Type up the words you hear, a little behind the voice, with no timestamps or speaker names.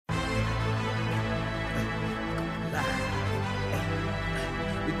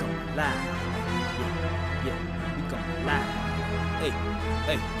live. Yeah, yeah, we going live. Hey,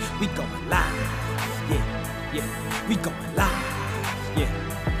 hey, we going live. Yeah, yeah, we going live. Yeah,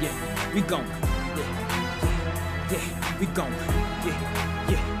 yeah, we going. Yeah, yeah, we going. Yeah,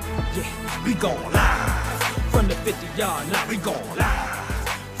 yeah, yeah, we going live. From the 50-yard line, we going live.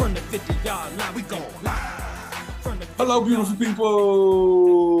 From the 50-yard line, we going live. Hello, beautiful people.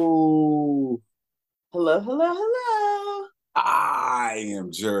 Hello, hello, hello. I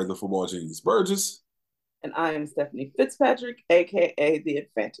am Jared, the football genius Burgess. And I am Stephanie Fitzpatrick, aka the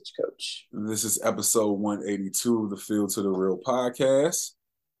Advantage Coach. And this is episode 182 of the Field to the Real podcast.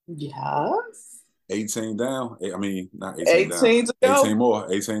 Yes. 18 down. I mean, not 18 down. 18 to go. 18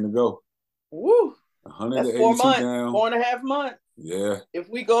 more. 18 to go. Woo. 182 That's 4 months, down. 4.5 months. Yeah. If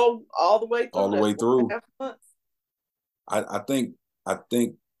we go all the way through, all the way through. 4.5 months. I think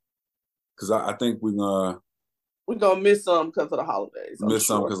because I think we're gonna miss some because of the holidays. Miss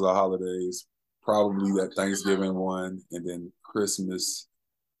some because of the holidays. Probably that Thanksgiving one, and then Christmas,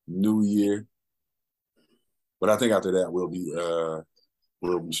 New Year. But I think after that we'll be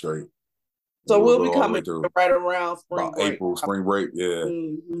straight. So we'll be coming right around spring break. Yeah.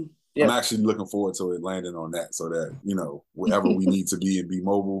 Mm-hmm. Yep. I'm actually looking forward to it landing on that, so that wherever we need to be and be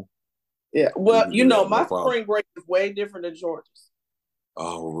mobile. Yeah, well, my spring break is way different than Georgia's.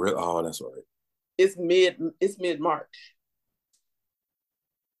 Oh, really? Oh, that's right. It's mid-March.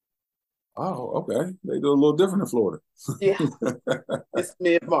 Oh, okay. They do a little different in Florida. Yeah, it's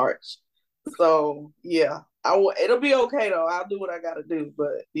mid-March. So yeah, it'll be okay though. I'll do what I got to do,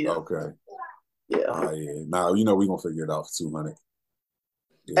 but yeah. Okay. Yeah. Yeah. Now we're gonna figure it out for 200.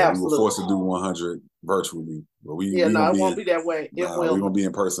 Yeah, absolutely. We were forced to do 100 virtually, but it won't be that way. We're gonna be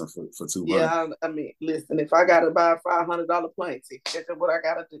in person for 200. Yeah, I mean, listen, if I gotta buy a $500 plane ticket, that's what I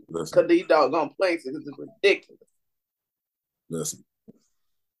gotta do. Because these doggone plane tickets is ridiculous. Listen,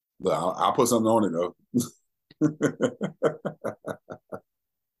 look, I'll put something on it though.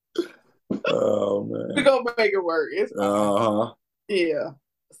 Oh man, we're gonna make it work. It's yeah,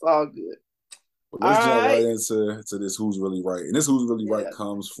 it's all good. Well, let's jump right into this Who's Really Right. And this Who's Really Right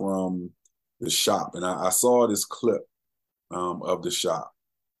comes from the shop. And I saw this clip of the shop.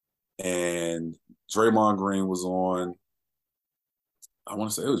 And Draymond Green was on, I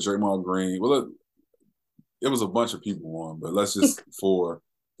want to say it was Draymond Green. Well, it was a bunch of people on, but let's just, for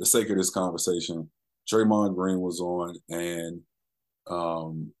the sake of this conversation, Draymond Green was on, and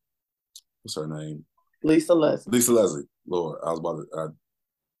what's her name? Lisa Leslie. Lisa Leslie. Lord, I was about to...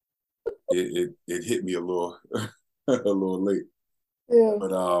 It hit me a little a little late. Yeah.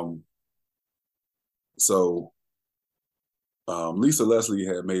 But Lisa Leslie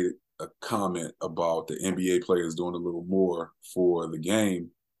had made a comment about the NBA players doing a little more for the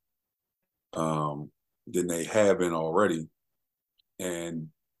game than they have been already. And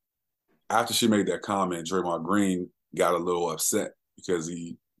after she made that comment, Draymond Green got a little upset because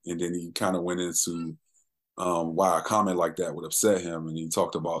he kind of went into why a comment like that would upset him. And he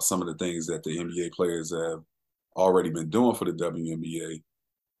talked about some of the things that the NBA players have already been doing for the WNBA.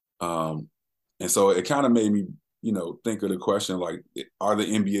 And so it kind of made me, think of the question, like, are the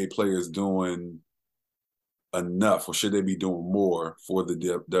NBA players doing enough, or should they be doing more for the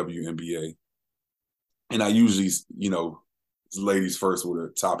WNBA? And I usually, ladies first with a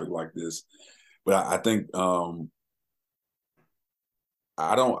topic like this, but I think,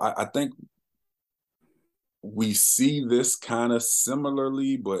 I think we see this kind of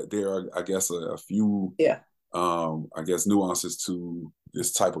similarly, but there are, I guess, a few, nuances to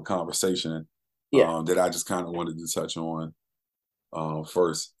this type of conversation that I just kind of wanted to touch on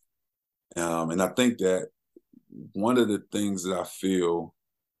first. And I think that one of the things that I feel,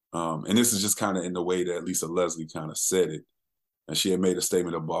 and this is just kind of in the way that Lisa Leslie kind of said it, and she had made a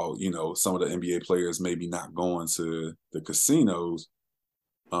statement about, some of the NBA players maybe not going to the casinos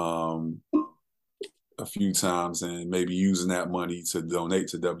a few times and maybe using that money to donate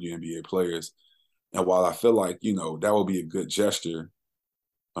to WNBA players. And while I feel like, that would be a good gesture,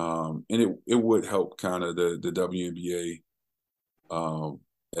 and it would help kind of the WNBA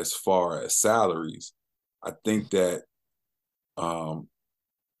as far as salaries, I think that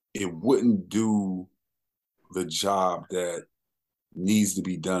it wouldn't do the job that needs to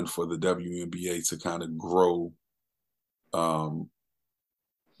be done for the WNBA to kind of grow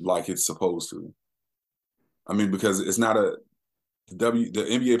like it's supposed to. I mean, because it's not the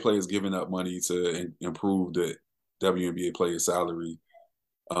NBA players giving up money to improve the WNBA players' salary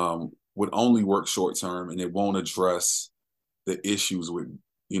would only work short term, and it won't address the issues with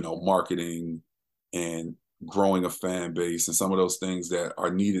marketing and growing a fan base and some of those things that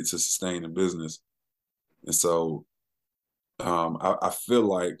are needed to sustain a business. And so I feel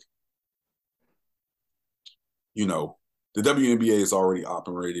like you know, the WNBA is already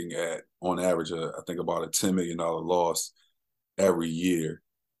operating at, on average, I think about a $10 million loss every year.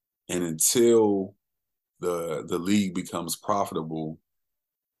 And until the league becomes profitable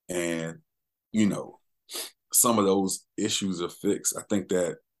and, you know, some of those issues are fixed, I think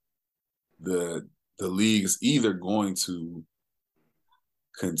that the league is either going to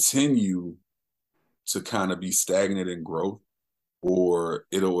continue to kind of be stagnant in growth, or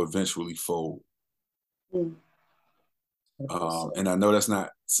it'll eventually fold. Mm. And I know that's not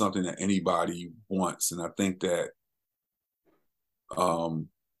something that anybody wants. And I think that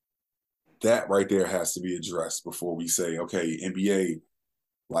that right there has to be addressed before we say, okay, NBA,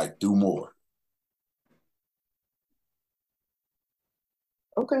 like, do more.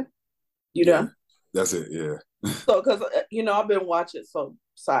 Okay. You Yeah, done? that's it. Yeah. So, because, I've been watching, so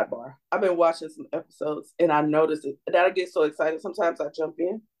sidebar, I've been watching some episodes and I noticed that I get so excited. Sometimes I jump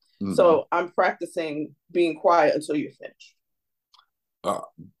in. Mm-hmm. So I'm practicing being quiet until you're finished. Oh,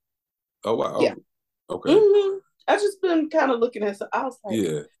 wow. Yeah. Okay. Mm-hmm. I just been kind of looking at, so I was like,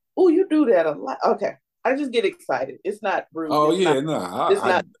 yeah. Oh, you do that a lot. Okay. I just get excited. It's not rude. Oh, it's yeah. It's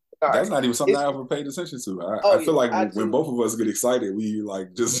not. That's not even something I ever paid attention to. I feel like when both of us get excited, we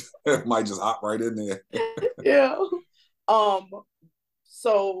like just might just hop right in there. Yeah.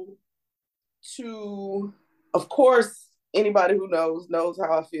 So of course, anybody who knows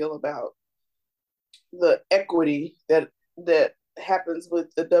how I feel about the equity that happens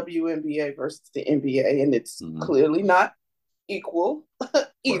with the WNBA versus the NBA, and it's clearly not equal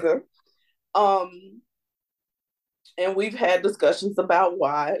either. Right. And we've had discussions about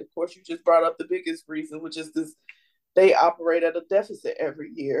why. Of course, you just brought up the biggest reason, which is this: they operate at a deficit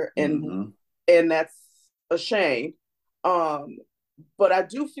every year, and that's a shame. But I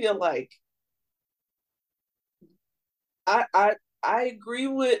do feel like I agree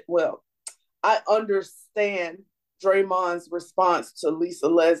with. Well, I understand Draymond's response to Lisa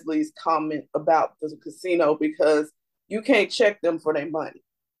Leslie's comment about the casino, because you can't check them for their money.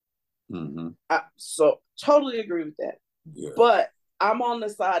 So totally agree with that. Yeah. But I'm on the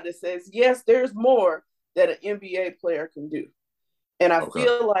side that says, yes, there's more that an NBA player can do. And I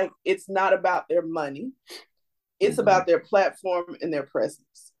feel like it's not about their money. It's about their platform and their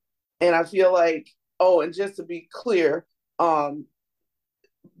presence. And I feel like, and just to be clear, my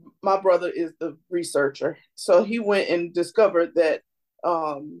brother is the researcher. So he went and discovered that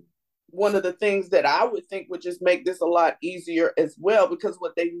one of the things that I would think would just make this a lot easier as well, because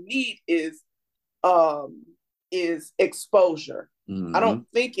what they need is exposure. I don't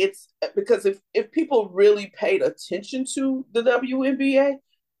think it's because if people really paid attention to the WNBA,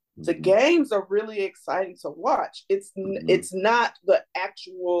 the games are really exciting to watch. It's not the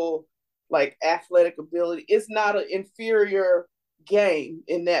actual like athletic ability. It's not an inferior game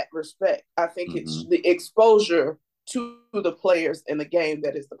in that respect. I think it's the exposure to the players in the game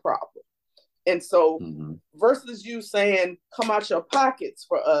that is the problem. And so versus you saying, come out your pockets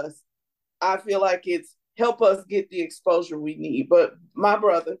for us, I feel like it's help us get the exposure we need. But my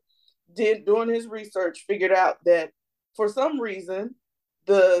brother doing his research, figured out that for some reason,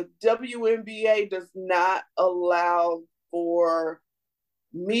 the WNBA does not allow for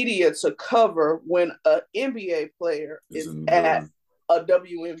media to cover when an NBA player is at a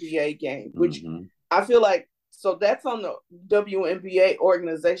WNBA game, which I feel like, so that's on the WNBA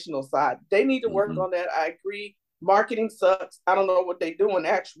organizational side. They need to work on that. I agree. Marketing sucks. I don't know what they're doing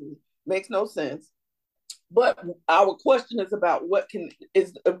actually. Makes no sense. But our question is about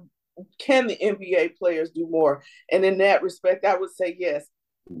can the NBA players do more? And in that respect, I would say yes.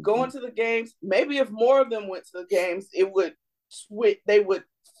 Going to the games, maybe if more of them went to the games, they would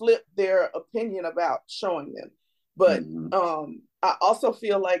flip their opinion about showing them. But I also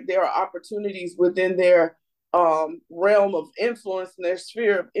feel like there are opportunities within their realm of influence and their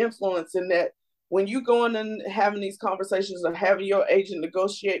sphere of influence, in that when you go in and having these conversations or having your agent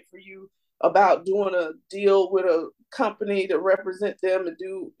negotiate for you about doing a deal with a company to represent them and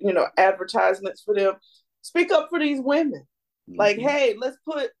do, advertisements for them, speak up for these women. Like, hey, let's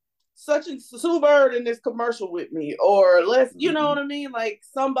put such and Sue Bird in this commercial with me, or let's, you know what I mean? Like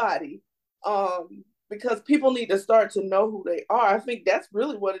somebody, because people need to start to know who they are. I think that's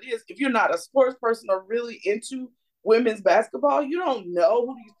really what it is. If you're not a sports person or really into women's basketball, you don't know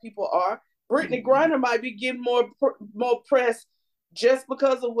who these people are. Brittany Griner might be getting more press just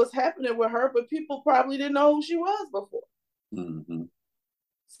because of what's happening with her, but people probably didn't know who she was before.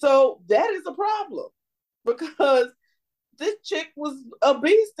 So that is a problem, because this chick was a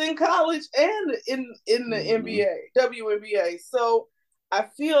beast in college and in the NBA, WNBA. So I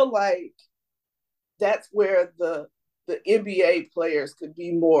feel like that's where the the NBA players could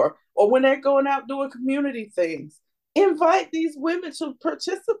be more, or when they're going out doing community things, invite these women to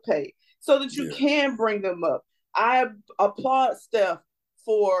participate so that you can bring them up. I applaud Steph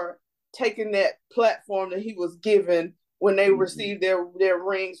for taking that platform that he was given when they received their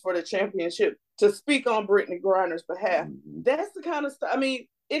rings for the championship to speak on Brittney Griner's behalf. That's the kind of stuff. I mean,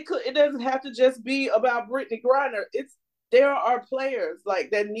 it doesn't have to just be about Brittney Griner. There are players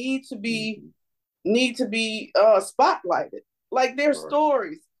like that need to be spotlighted. Like their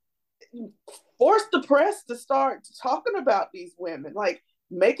stories. Force the press to start talking about these women, like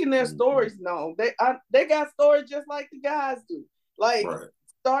making their stories known. They got stories just like the guys do. Like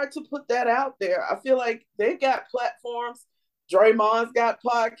start to put that out there. I feel like they got platforms. Draymond's got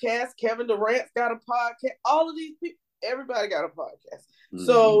podcasts. Kevin Durant's got a podcast. All of these people, everybody got a podcast.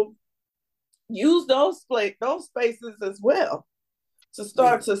 So use those spaces as well to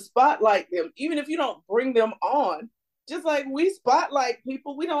start to spotlight them, even if you don't bring them on. Just like we spotlight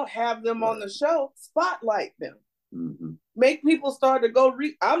people, we don't have them on the show. Spotlight them. Make people start to go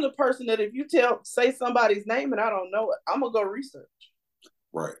read. I'm the person that if you say somebody's name and I don't know it, I'm gonna go research.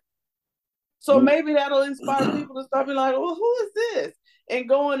 Right. So maybe that'll inspire people to start being like, well, who is this? And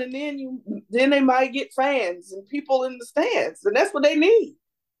going, and then they might get fans and people in the stands, and that's what they need.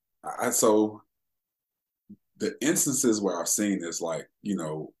 So the instances where I've seen this, like,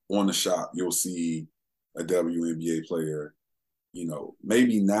 on the shop, you'll see a WNBA player,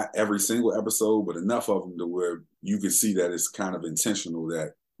 maybe not every single episode, but enough of them to where you can see that it's kind of intentional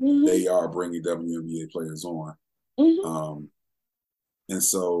that they are bringing WNBA players on. And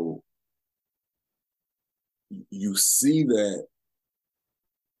so you see that,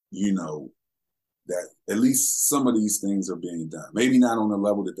 that at least some of these things are being done. Maybe not on the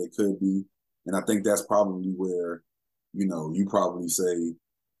level that they could be. And I think that's probably where, you probably say,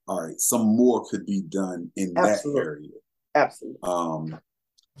 all right, some more could be done in that area. Absolutely.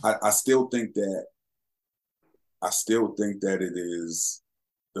 I still think that it is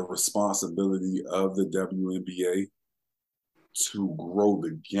the responsibility of the WNBA to grow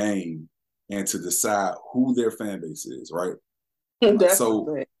the game and to decide who their fan base is, right?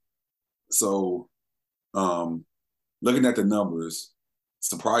 So looking at the numbers,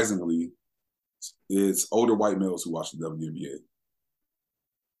 surprisingly, it's older white males who watch the WNBA.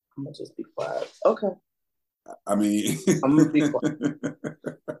 I'm gonna just be quiet. Okay. I mean, I'm gonna be quiet.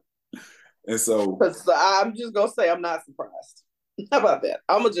 And so I'm just gonna say I'm not surprised. How about that?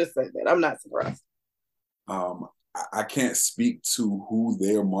 I'm gonna just say that I'm not surprised. I can't speak to who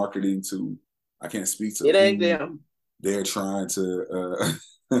they're marketing to. I can't speak to it ain't them. They're trying to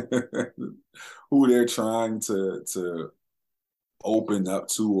who they're trying to open up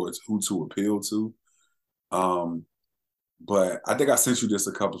to or who to appeal to. But I think I sent you this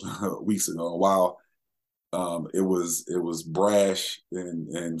a couple of weeks ago. While it was brash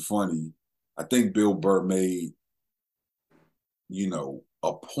and funny, I think Bill Burr made,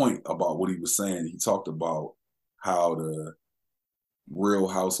 a point about what he was saying. He talked about how the Real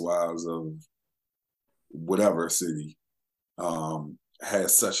Housewives of whatever city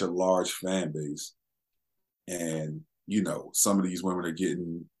has such a large fan base. And, some of these women are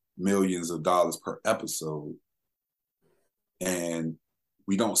getting millions of dollars per episode. And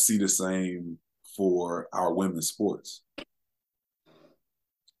we don't see the same for our women's sports.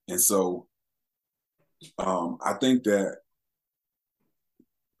 And so I think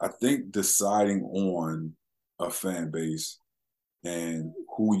deciding on a fan base and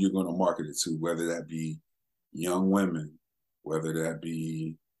who you're going to market it to, whether that be young women, whether that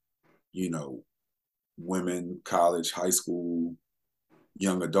be, women, college, high school,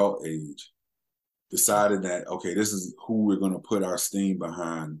 young adult age, decided that, okay, this is who we're going to put our steam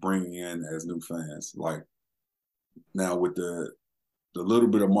behind bringing in as new fans. Like now with the little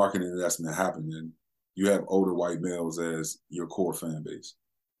bit of marketing investment happening, you have older white males as your core fan base.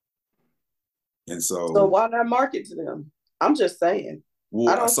 And so why not market to them? I'm just saying.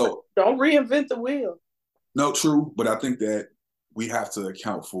 Well, don't reinvent the wheel. No, true. But I think that we have to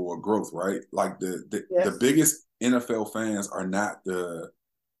account for growth, right? Like the biggest NFL fans are not the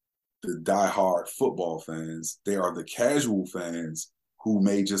diehard football fans. They are the casual fans who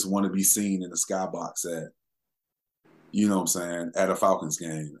may just want to be seen in the skybox at, at a Falcons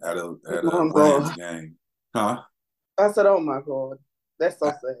game, at a Rams game. Huh? I said, oh my God. That's so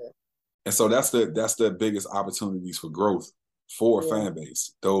sad. And so that's the biggest opportunities for growth for a fan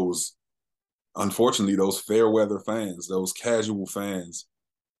base. Unfortunately, those fair weather fans, those casual fans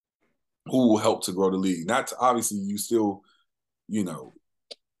who will help to grow the league. Obviously, you still, you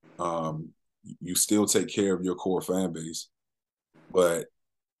still take care of your core fan base, but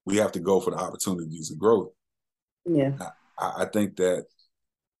we have to go for the opportunities of growth. Yeah. I think that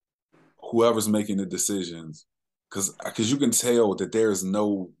whoever's making the decisions, because you can tell that there is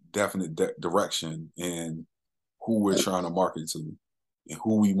no definite direction in who we're trying to market to and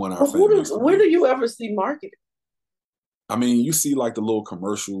who we want our fan base to Where be. do you ever see marketing? I mean, you see like the little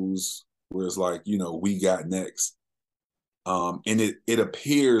commercials where it's like, we got next. And it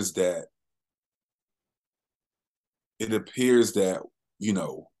appears that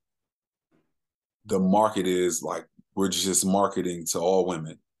the market is like we're just marketing to all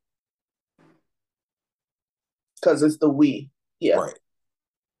women. Because it's the we. Yeah. Right.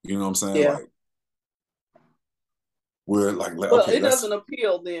 You know what I'm saying? Yeah. Like we're like well, okay, it doesn't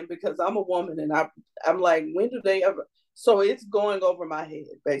appeal then because I'm a woman and I'm like, when do they ever? So it's going over my head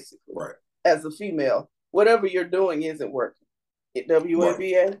basically. Right. As a female, whatever you're doing isn't working. At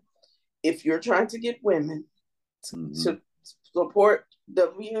WNBA, right. If you're trying to get women to support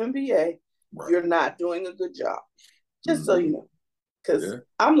WNBA, right. You're not doing a good job. Just so you know, because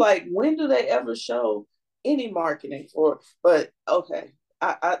I'm like, when do they ever show any marketing for? But okay,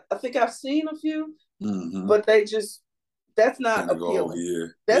 I think I've seen a few, but that's not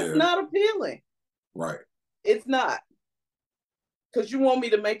appealing. That's not appealing. Right. It's not. Because you want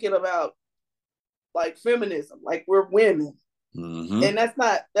me to make it about like feminism, like we're women. And that's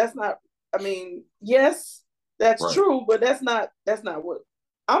not, I mean, yes, that's true, but that's not what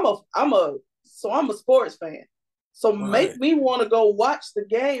I'm a sports fan. So make me want to go watch the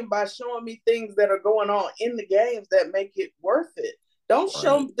game by showing me things that are going on in the games that make it worth it. Don't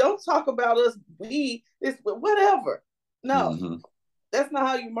talk about us, whatever. No, that's not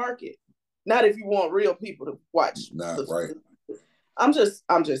how you market. Not if you want real people to watch. I'm just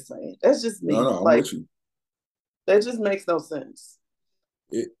saying. That's just me. No, I'm with you. That just makes no sense.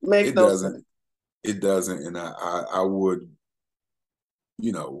 It doesn't. Sense. It doesn't, and I would,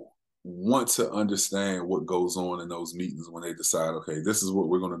 want to understand what goes on in those meetings when they decide, okay, this is what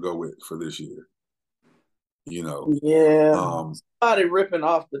we're going to go with for this year. Yeah. Somebody ripping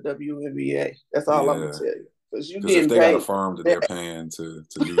off the WNBA. That's all I'm gonna tell you. Because if they got a firm that they're paying to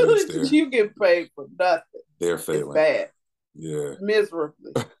do this, you get paid for nothing. They're failing. It's bad. Yeah.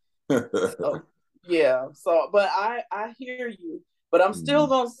 Miserably. So, yeah. So, but I hear you. But I'm still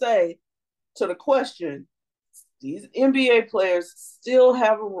gonna say to the question, these NBA players still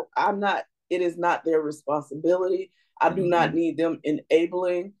have it is not their responsibility. I do not need them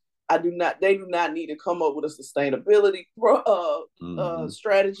enabling. They do not need to come up with a sustainability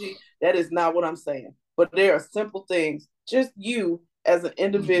strategy. That is not what I'm saying. But there are simple things. Just you as an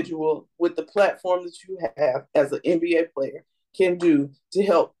individual with the platform that you have as an NBA player can do to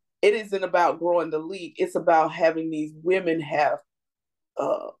help. It isn't about growing the league. It's about having these women have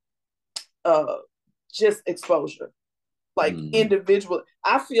just exposure, like individual.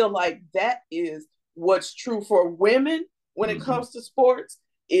 I feel like that is what's true for women when it comes to sports.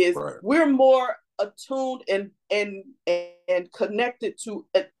 Is we're more attuned and connected to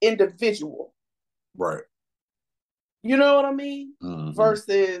an individual. Right. You know what I mean?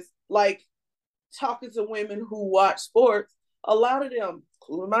 Versus like talking to women who watch sports, a lot of them,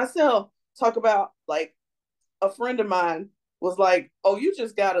 including myself, talk about like a friend of mine was like, oh, you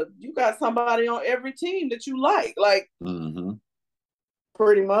got somebody on every team that you like. Like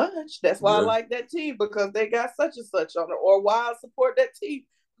pretty much. That's why I like that team, because they got such and such on it, or why I support that team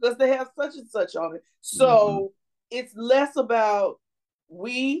because they have such and such on it. So it's less about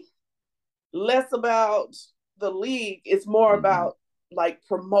less about the league. It's more about like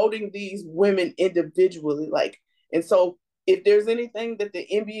promoting these women individually. Like, and so if there's anything that the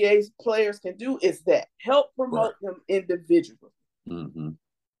NBA players can do, is that help promote them individually.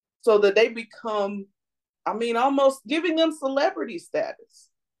 So that they become, I mean, almost giving them celebrity status.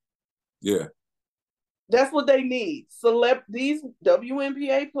 Yeah. That's what they need. These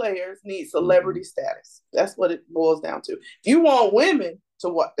WNBA players need celebrity status. That's what it boils down to. If you want women to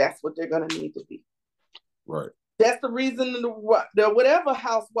what, that's what they're going to need to be. Right. That's the reason the whatever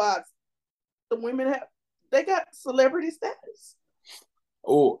housewives the women have, they got celebrity status.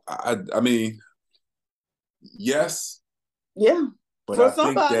 Oh, I mean, yes. Yeah. But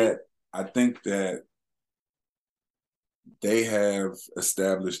I think that they have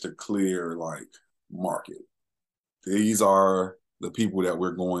established a clear like market. These are the people that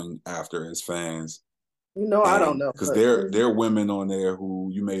we're going after as fans. I don't know. Because there are women on there who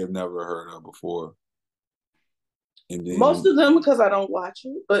you may have never heard of before. And then, most of them because I don't watch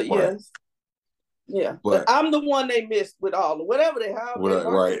it, but yes. Yeah. But I'm the one they missed with all of whatever they have.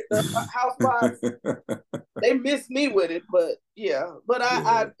 The housewives, they missed me with it, but yeah. But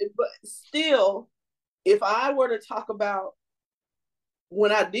but still, if I were to talk about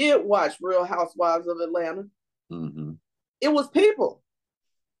when I did watch Real Housewives of Atlanta, Mm-hmm. It was people.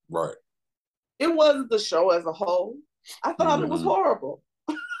 Right. It wasn't the show as a whole. I thought it was horrible.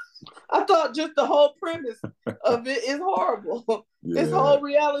 I thought just the whole premise of it is horrible. Yeah. This whole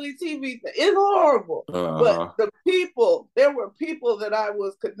reality TV thing is horrible. But the people, there were people that I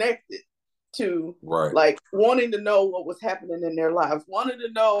was connected to, right, like wanting to know what was happening in their lives, wanting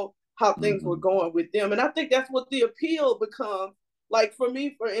to know how things were going with them. And I think that's what the appeal becomes. Like for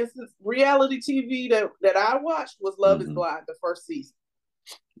me, for instance, reality TV that I watched was Love is Blind, the first season.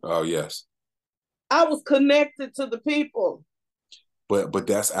 Oh, yes. I was connected to the people. But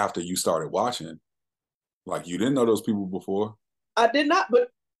that's after you started watching. Like, you didn't know those people before. I did not, but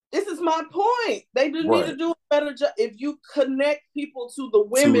this is my point. They do need to do a better job. If you connect people to the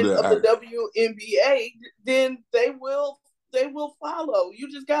women of the WNBA, then they will follow. You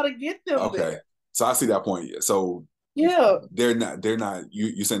just got to get them there. So I see that point. So yeah, they're not.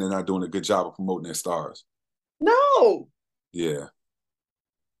 You're saying they're not doing a good job of promoting their stars. No. Yeah.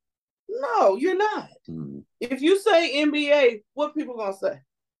 No, you're not. If you say NBA, what people gonna say?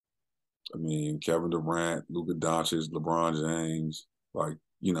 I mean, Kevin Durant, Luka Doncic, LeBron James, like,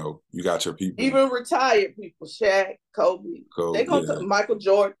 you know, you got your people. Even retired people, Shaq, Kobe. They gonna talk, Michael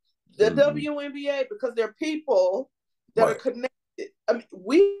Jordan, the WNBA, because they're people that are connected. I mean,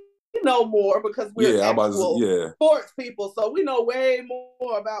 we know more because we're actual sports people, so we know way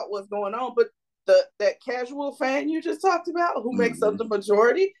more about what's going on. But that casual fan you just talked about, who makes up the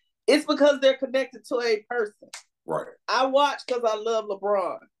majority, it's because they're connected to a person. Right. I watch because I love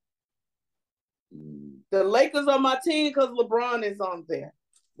LeBron. The Lakers are my team because LeBron is on there.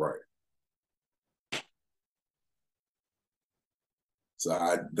 Right.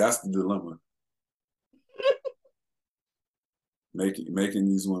 So that's the dilemma. making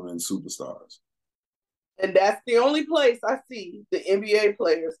these women superstars. And that's the only place I see the NBA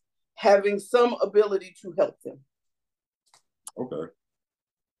players having some ability to help them. Okay.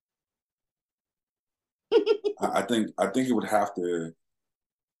 I think it would have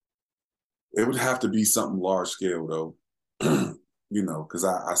to be something large scale though. You know, because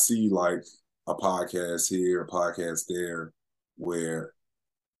I see like a podcast here, a podcast there, where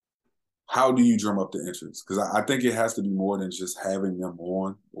how do you drum up the interest? Because I think it has to be more than just having them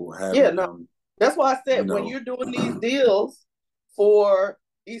on or having them. That's why I said when you're doing these deals for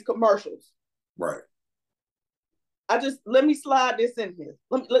these commercials. Right. Let me slide this in here.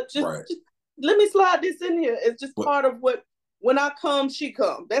 Let me slide this in here. It's just part of what, when I come, she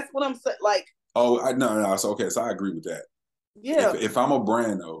come. That's what I'm saying. Like, no. So I agree with that. Yeah. If I'm a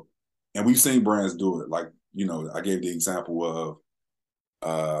brand though, and we've seen brands do it, like, you know, I gave the example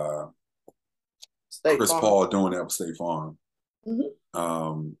of Chris Paul doing that with State Farm.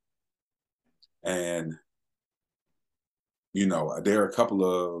 And you know, there are a couple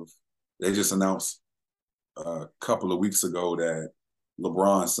of, they just announced a couple of weeks ago that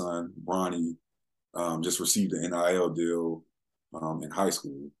LeBron's son, Bronny, just received an NIL deal in high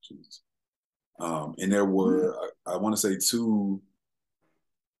school. And there were, I want to say, two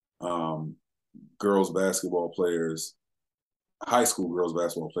girls basketball players, high school girls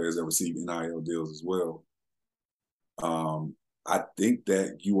basketball players that received NIL deals as well. I think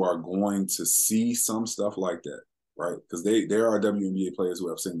that you are going to see some stuff like that, right? Because there are WNBA players who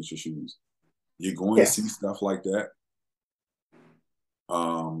have signature shoes. You're going to see stuff like that.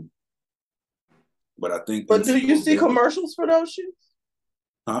 But I think. But do you see commercials for those shoes?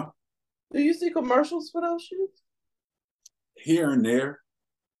 Huh? Do you see commercials for those shoes? Here and there,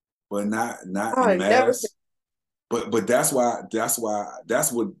 but not in mass. But that's what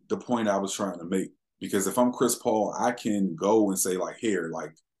the point I was trying to make. Because if I'm Chris Paul, I can go and say, like, here,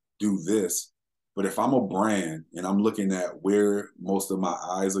 like, do this. But if I'm a brand and I'm looking at where most of my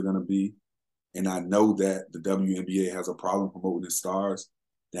eyes are going to be, and I know that the WNBA has a problem promoting its stars,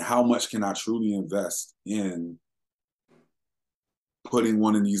 then how much can I truly invest in putting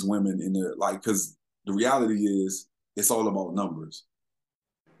one of these women in there? Like, because the reality is it's all about numbers.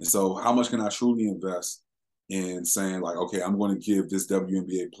 And so how much can I truly invest in saying, like, okay, I'm going to give this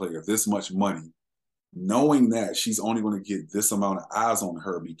WNBA player this much money, knowing that she's only going to get this amount of eyes on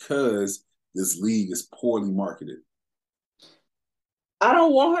her because this league is poorly marketed. I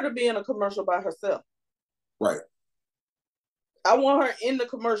don't want her to be in a commercial by herself. Right. I want her in the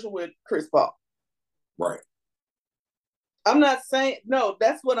commercial with Chris Paul. Right. I'm not saying, no,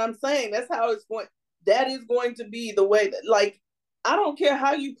 that's what I'm saying. That's how it's going. That is going to be the way that, like, I don't care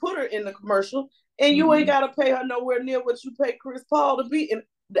how you put her in the commercial, and you ain't got to pay her nowhere near what you pay Chris Paul to be. And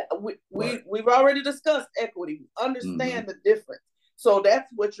we've already discussed equity. We understand the difference. So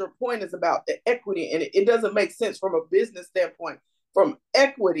that's what your point is about, the equity. And it doesn't make sense from a business standpoint, from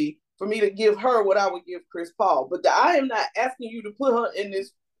equity, for me to give her what I would give Chris Paul. But I am not asking you to put her in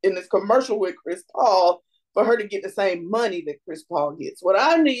this commercial with Chris Paul for her to get the same money that Chris Paul gets. What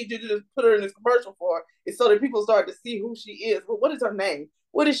I need you to do to put her in this commercial for is so that people start to see who she is. But what is her name?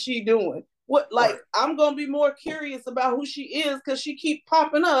 What is she doing? I'm gonna be more curious about who she is because she keep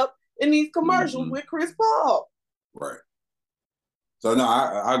popping up in these commercials with Chris Paul. Right. So no,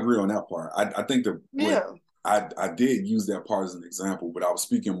 I agree on that part. I think I did use that part as an example, but I was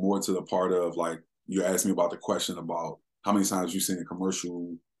speaking more to the part of like you asked me about the question about how many times you seen a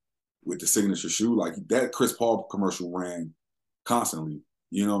commercial with the signature shoe. Like that Chris Paul commercial ran constantly.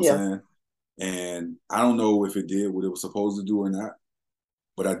 You know what I'm saying? And I don't know if it did what it was supposed to do or not.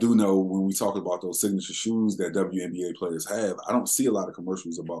 But I do know when we talk about those signature shoes that WNBA players have, I don't see a lot of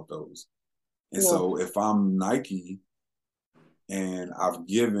commercials about those. And so if I'm Nike and I've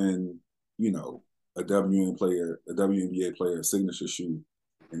given, you know, a WNBA player a signature shoe,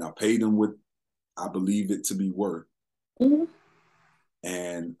 and I paid them what I believe it to be worth,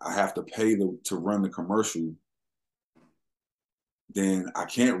 and I have to pay to run the commercial, then I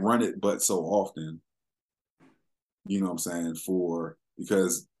can't run it but so often. You know what I'm saying?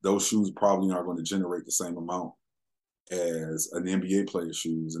 Because those shoes probably aren't going to generate the same amount as an NBA player's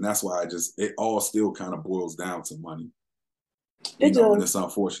shoes. And that's why it all still kind of boils down to money. And it's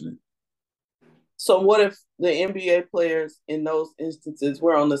unfortunate. So what if the NBA players in those instances,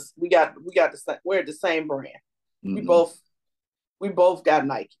 we're at the same brand. We both got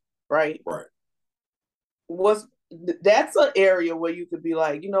Nike, right? Right. That's an area where you could be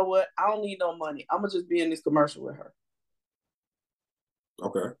like, you know what? I don't need no money. I'm gonna just be in this commercial with her.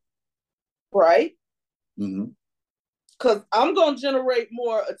 Okay. Right? Because I'm going to generate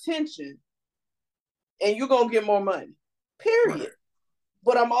more attention and you're going to get more money. Period. Right.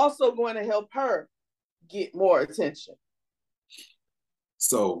 But I'm also going to help her get more attention.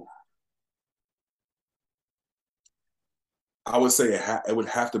 So I would say it would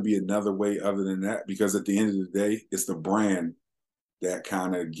have to be another way other than that, because at the end of the day, it's the brand that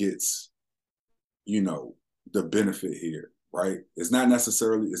kind of gets, you know, the benefit here. Right? It's not going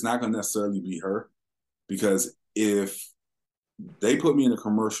to necessarily be her, because if they put me in a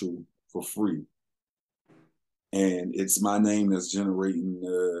commercial for free and it's my name that's generating,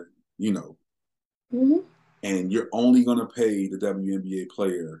 you know, and you're only going to pay the WNBA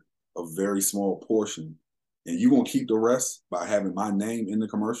player a very small portion and you're going to keep the rest by having my name in the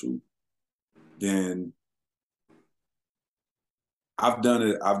commercial, then I've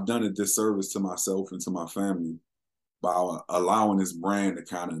done a disservice to myself and to my family by allowing this brand to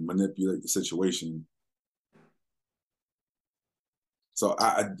kind of manipulate the situation. So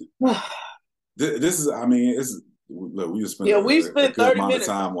this is, I mean, look, we just spent a good 30 amount minutes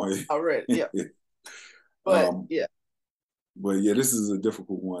of time on it already. Yeah. But this is a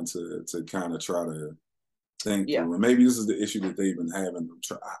difficult one to kind of try to think through. And maybe this is the issue that they've been having,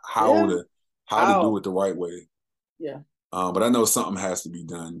 how to do it the right way. Yeah. But I know something has to be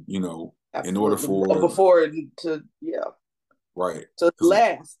done, you know, Absolutely. In order for right to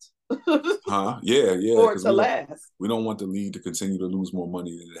last. Yeah. For it to last. We don't want the league to continue to lose more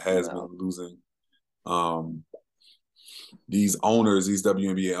money than it has been losing. These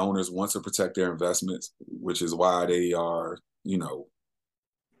WNBA owners want to protect their investments, which is why they are, you know,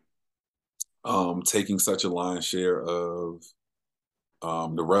 taking such a lion's share of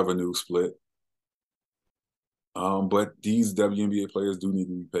the revenue split. But these WNBA players do need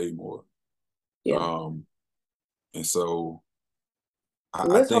to be paid more. Yeah. And so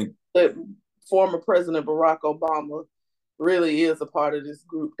I think that former President Barack Obama really is a part of this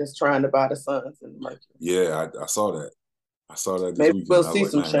group that's trying to buy the Suns and the Mercury. Yeah, I saw that. I saw that this Maybe weekend. We'll see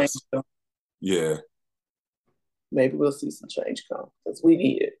some change. Yeah. Maybe we'll see some change come because we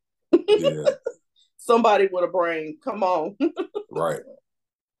need it. Yeah. Somebody with a brain, come on. Right.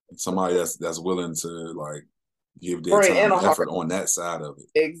 Somebody that's willing to like give their time and effort on that side of it.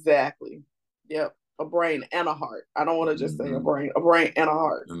 Exactly. Yep. A brain and a heart. I don't want to just say a brain and a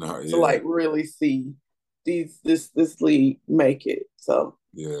heart. To like really see this league make it. So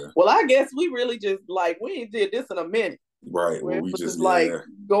well, I guess we really just like we ain't did this in a minute. Right. Well, we just like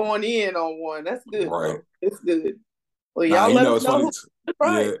going in on one. That's good. Right. Though. It's good. Well, y'all let us know.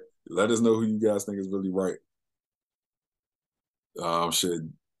 Right. Yeah. Let us know who you guys think is really right.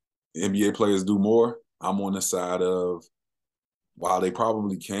 Should NBA players do more? I'm on the side of, while they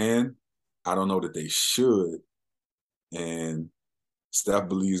probably can, I don't know that they should. And Steph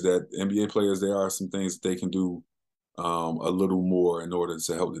believes that NBA players, there are some things that they can do a little more in order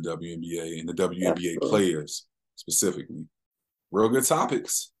to help the WNBA and the WNBA players specifically. Real good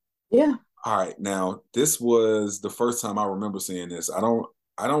topics. Yeah. All right. Now, this was the first time I remember seeing this. I don't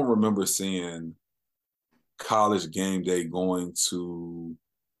I don't remember seeing College Game Day going to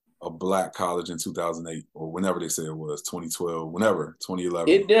a black college in 2008 or whenever they say it was, 2012, whenever,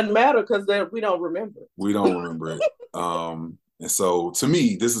 2011. It didn't matter because we don't remember it. We don't remember it. And so to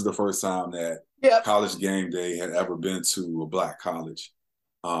me, this is the first time that College Game Day had ever been to a black college.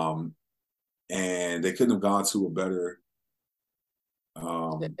 And they couldn't have gone to a better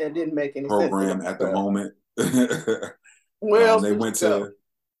it didn't make any program sense at the moment. They went to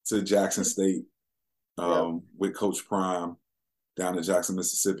Jackson State with Coach Prime down in Jackson,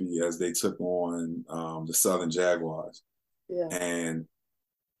 Mississippi, as they took on the Southern Jaguars. Yeah. And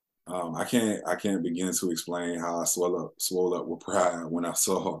I can't begin to explain how I swole up with pride when I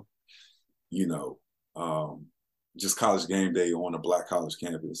saw, just College Game Day on a black college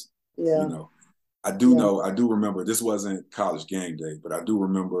campus. Yeah. I do remember, this wasn't College Game Day, but I do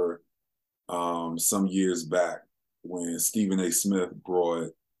remember some years back when Stephen A. Smith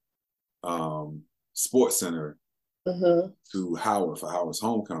brought Sports Center to Howard for Howard's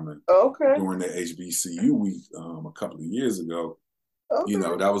homecoming. Okay. During the HBCU week a couple of years ago. Okay.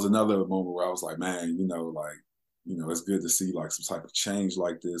 That was another moment where I was like, man, it's good to see like some type of change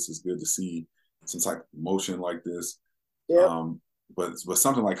like this. It's good to see some type of motion like this. Yeah. But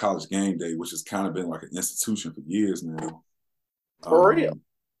something like College Game Day, which has kind of been like an institution for years now. For real.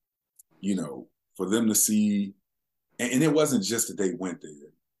 For them to see, and it wasn't just that they went there.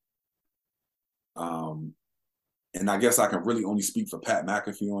 And I guess I can really only speak for Pat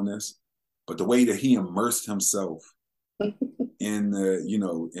McAfee on this, but the way that he immersed himself in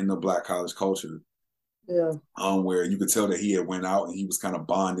the black college culture, where you could tell that he had went out and he was kind of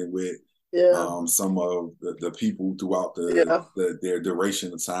bonding with some of the people throughout their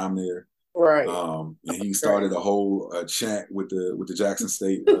duration of time there. Right. And he started a whole chant with the Jackson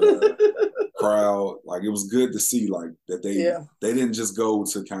State crowd. Like, it was good to see like that they didn't just go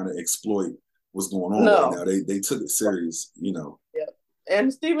to kind of exploit what's going on right now. They took it serious, Yeah.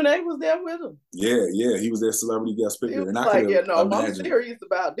 And Stephen A. was there with him. Yeah, he was their celebrity guest speaker. And I I'm serious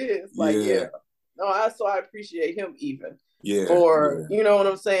about this. So I appreciate him even. You know what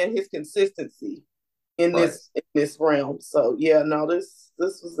I'm saying, his consistency in this realm. So this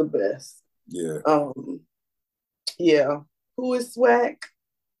was the best. Who is Swag?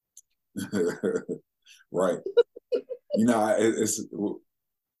 Right. It's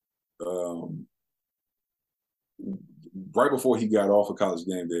right before he got off of College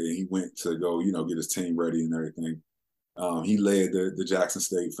Game Day, he went to go get his team ready and everything. He led the Jackson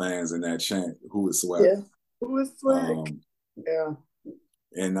State fans in that chant, "Who is Swag?" Yeah. Who is Swag?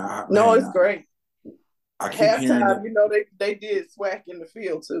 And it's great. I keep hearing halftime, they did Swag in the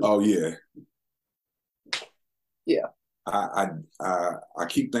field too. Oh yeah. Yeah. I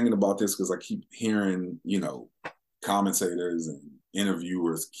keep thinking about this because I keep hearing, commentators and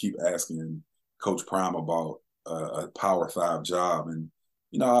interviewers keep asking Coach Prime about a Power 5 job. And,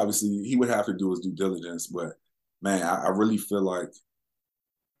 obviously he would have to do his due diligence, but man, I really feel like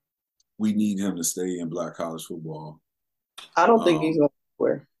we need him to stay in black college football. I don't think he's going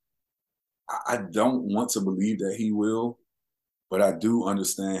anywhere. I don't want to believe that he will, but I do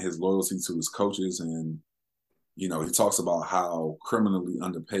understand his loyalty to his coaches. And, he talks about how criminally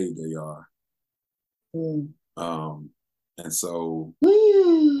underpaid they are. And so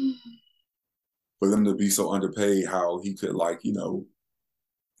for them to be so underpaid, how he could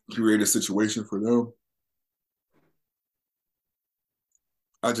create a situation for them.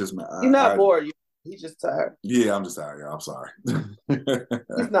 You're not bored. He's just tired. Yeah, I'm just tired. I'm sorry.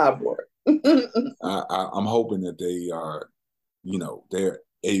 He's not bored. I'm hoping that they are, they're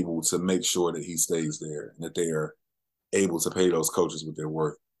able to make sure that he stays there and that they are able to pay those coaches what they're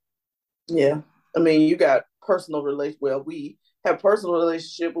worth. Yeah. I mean, you got personal relations. Well, we have personal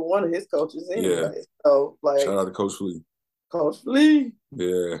relationship with one of his coaches anyway. Yeah. So, shout out to Coach Flea. Coach Flea.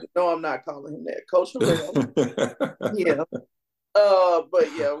 Yeah. No, I'm not calling him that. Coach Flea. Yeah. But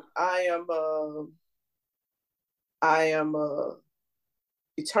I am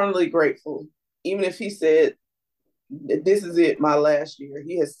eternally grateful. Even if he said, this is it, my last year,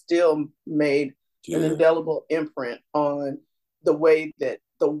 he has still made an indelible imprint on the way that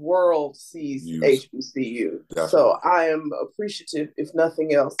the world sees HBCU. Definitely. So I am appreciative, if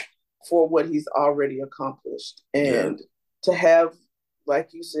nothing else, for what he's already accomplished. And to have, like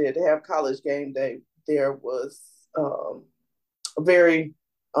you said, to have College Game Day, there was a very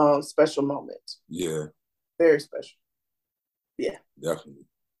special moment. Yeah. Very special. Yeah. Definitely.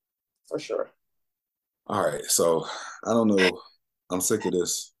 For sure. All right. So I don't know. I'm sick of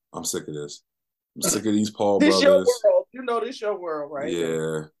this. I'm sick of these Paul brothers. This your world. This your world, right?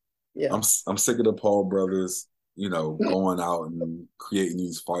 Yeah. Yeah. I'm sick of the Paul brothers. going out and creating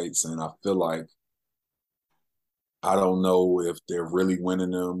these fights. And I feel like I don't know if they're really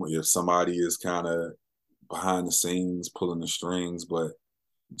winning them, if somebody is kind of behind the scenes pulling the strings. But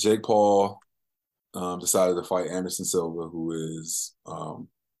Jake Paul decided to fight Anderson Silva, who is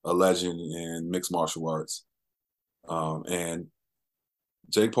a legend in mixed martial arts. And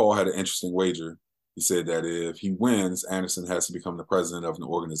Jake Paul had an interesting wager. He said that if he wins, Anderson has to become the president of an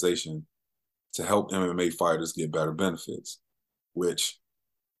organization to help MMA fighters get better benefits, which,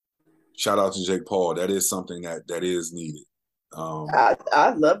 shout out to Jake Paul, that is something that is needed.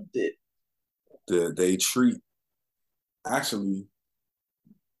 I loved it. They treat, actually,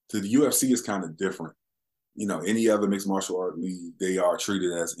 the UFC is kind of different. Any other mixed martial art league, they are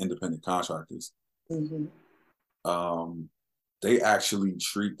treated as independent contractors. Mm-hmm. They actually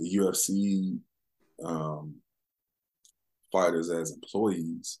treat the UFC fighters as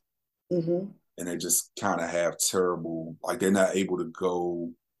employees. Mm-hmm. And they just kind of have terrible, like they're not able to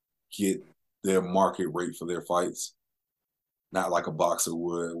go get their market rate for their fights. Not like a boxer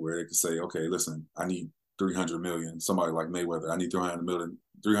would, where they could say, okay, listen, I need 300 million. Somebody like Mayweather, I need 300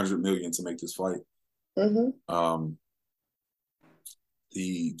 million to make this fight. Mm-hmm.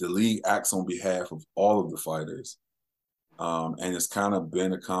 The league acts on behalf of all of the fighters. And it's kind of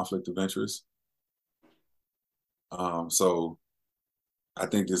been a conflict of interest. So I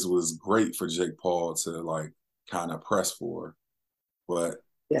think this was great for Jake Paul to kind of press for. But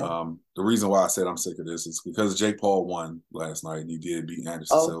the reason why I said I'm sick of this is because Jake Paul won last night and he did beat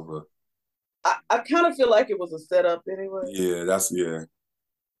Anderson Silva. I kind of feel like it was a setup anyway. Yeah.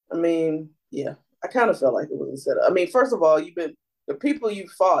 I mean, yeah, I kind of felt like it was a setup. I mean, first of all, the people you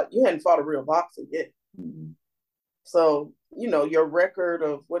fought, you hadn't fought a real boxer yet. Mm-hmm. So, your record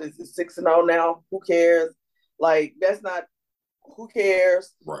of, what is it, 6-0 now? Who cares? That's not, who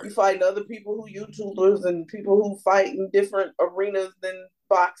cares? Right. You fight other people who YouTubers and people who fight in different arenas than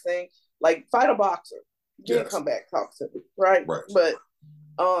boxing. Fight a boxer. Then come back, talk to me. Right?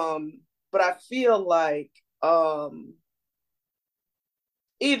 But I feel like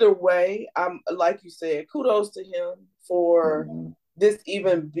either way, I'm, like you said, kudos to him for this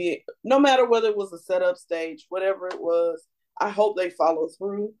even being, no matter whether it was a setup stage, whatever it was, I hope they follow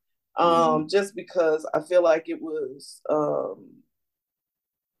through. Just because I feel like it was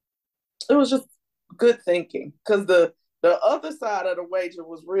just good thinking, because the other side of the wager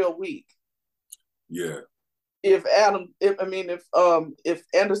was real weak. Yeah. If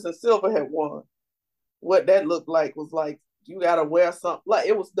Anderson Silva had won, what that looked like was you gotta wear something,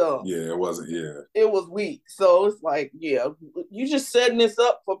 it was dumb. Yeah, it wasn't. Yeah, it was weak. So it's you just setting this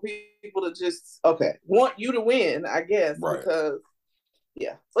up for people to just want you to win, I guess. Right. Because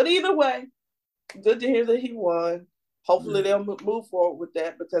but either way, good to hear that he won. Hopefully they'll move forward with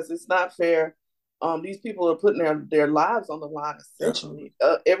that, because it's not fair. These people are putting their lives on the line, essentially,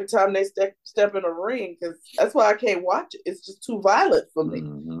 every time they step in a ring, because that's why I can't watch it. It's just too violent for me.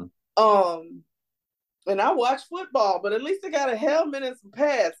 Mm-hmm. And I watch football, but at least they got a helmet and some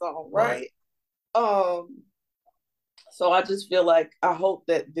pads on, right? So I just feel like, I hope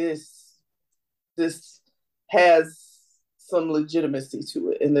that this has some legitimacy to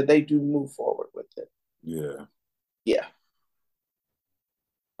it, and that they do move forward with it. Yeah.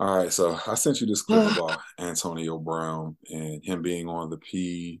 All right, so I sent you this clip about Antonio Brown and him being on the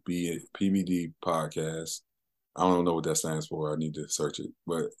PBD podcast. I don't know what that stands for. I need to search it.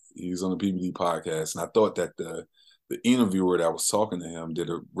 But he's on the PBD podcast, and I thought that the interviewer that was talking to him did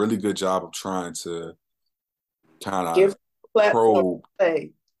a really good job of trying to kind of probe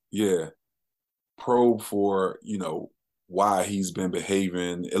for, why he's been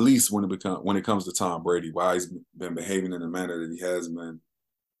behaving, at least when it comes to Tom Brady, why he's been behaving in the manner that he has been.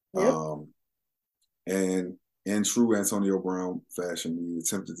 And in true Antonio Brown fashion, he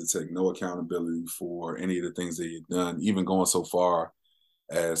attempted to take no accountability for any of the things that he had done, even going so far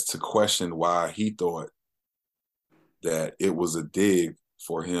as to question why he thought that it was a dig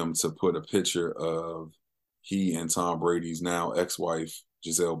for him to put a picture of he and Tom Brady's now ex-wife,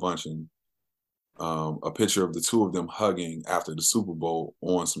 Gisele Bündchen, a picture of the two of them hugging after the Super Bowl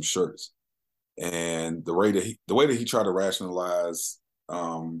on some shirts. And the way that he tried to rationalize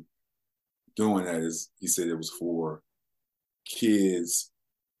doing that is, he said it was for kids.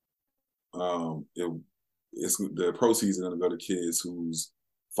 It's the proceeds are going to go to kids whose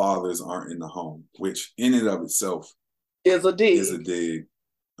fathers aren't in the home, which in and of itself is a dig.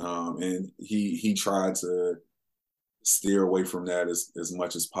 And he tried to steer away from that as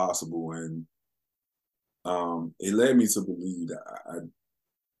much as possible, and it led me to believe that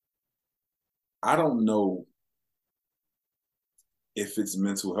I don't know if it's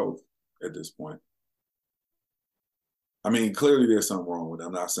mental health at this point. I mean, clearly there's something wrong with it.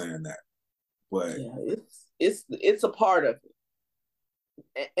 I'm not saying that, but yeah, it's a part of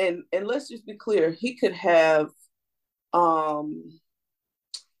it. And let's just be clear, um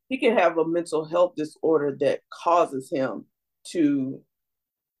he can have a mental health disorder that causes him to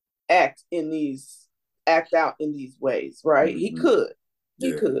act out in these ways, right? He could.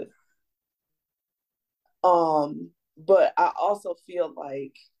 He could. But I also feel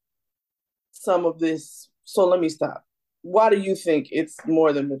like some of this, so let me stop. Why do you think it's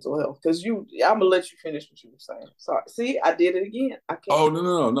more than mental health? Because I'm gonna let you finish what you were saying. Sorry. See, I did it again. I can't. Oh,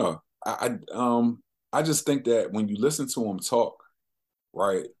 no. I just think that when you listen to him talk,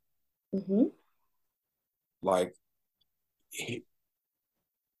 right? Mm-hmm. Like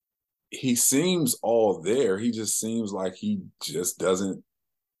he seems all there. He just seems like he just doesn't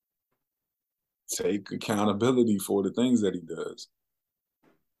take accountability for the things that he does.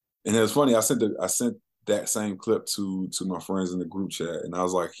 And it was funny. I sent that same clip to my friends in the group chat, and I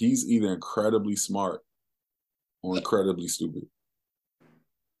was like, he's either incredibly smart or incredibly stupid.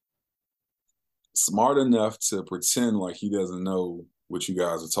 Smart enough to pretend like he doesn't know what you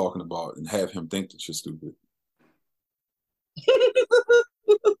guys are talking about and have him think that you're stupid.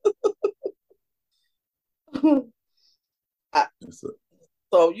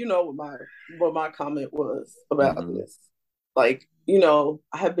 So you know what my comment was about this. Like, I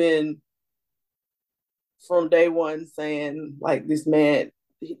have been from day one saying like this man,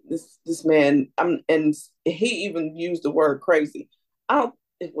 and he even used the word crazy. I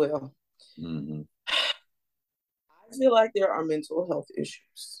feel like there are mental health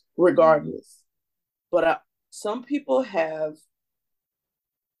issues regardless, but some people have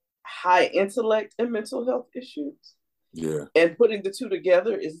high intellect and mental health issues. Yeah. And putting the two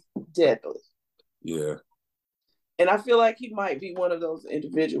together is deadly. Yeah. And I feel like he might be one of those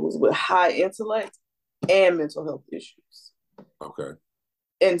individuals with high intellect and mental health issues. Okay.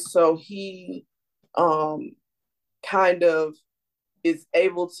 And so he kind of is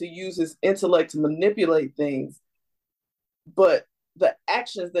able to use his intellect to manipulate things, but the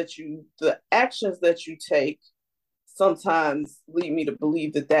actions that you take sometimes lead me to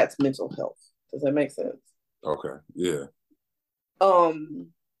believe that that's mental health. Does that make sense? Okay. Yeah.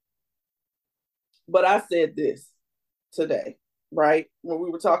 But I said this today, right? When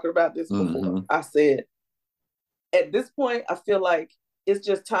we were talking about this before, I said, at this point, I feel like it's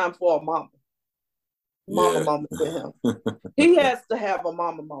just time for a mama moment for him. He has to have a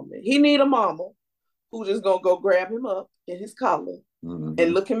mama moment. He need a mama who just gonna go grab him up in his collar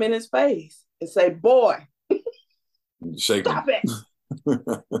and look him in his face and say, boy, stop it.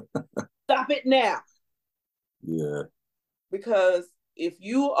 Stop it now. Yeah. Because if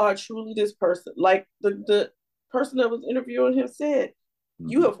you are truly this person, like the person that was interviewing him said,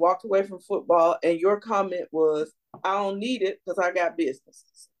 you have walked away from football and your comment was, I don't need it because I got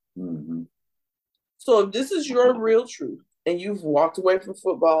businesses. So if this is your real truth and you've walked away from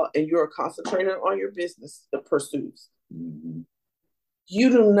football and you're concentrating on your business pursuits, you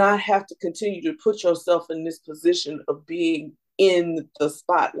do not have to continue to put yourself in this position of being in the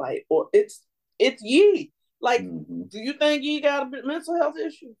spotlight, or it's Ye. Like, do you think Ye got a mental health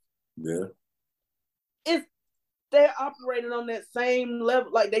issue? Yeah. They're operating on that same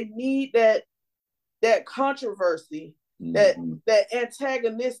level. Like, they need that controversy, that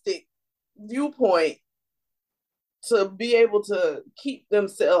antagonistic viewpoint to be able to keep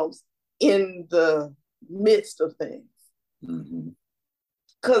themselves in the midst of things.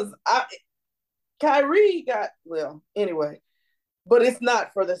 Because Kyrie anyway, but it's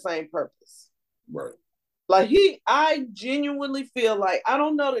not for the same purpose. Right. Like I genuinely feel like, I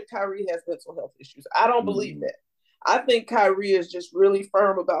don't know that Kyrie has mental health issues. I don't believe that. I think Kyrie is just really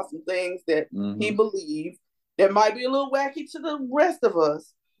firm about some things that he believes that might be a little wacky to the rest of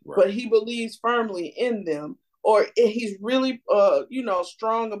us, but he believes firmly in them. Or he's really,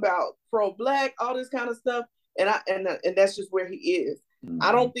 strong about pro-Black, all this kind of stuff, and that's just where he is.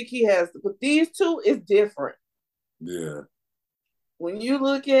 I don't think he has, but these two is different. Yeah. When you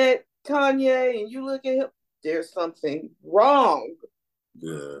look at Kanye and you look at him, there's something wrong.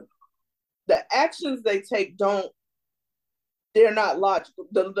 Yeah. The actions they take they're not logical.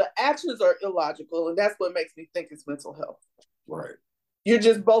 The actions are illogical, and that's what makes me think it's mental health. Right. You're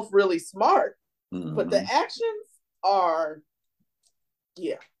just both really smart, but the actions are,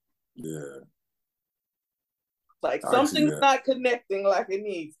 yeah. Like something's not connecting like it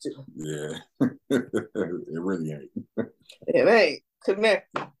needs to. Yeah. It really ain't. It ain't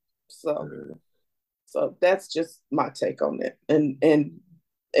connecting. So that's just my take on it.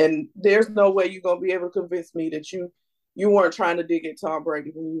 And there's no way you're gonna be able to convince me that you weren't trying to dig at Tom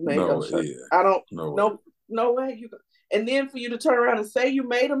Brady when you made those shirts. I don't. No way. and then for you to turn around and say you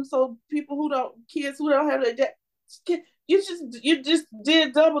made them so kids who don't have that, you just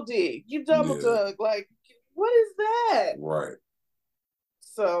did double dig. You double dug. Like, what is that? Right.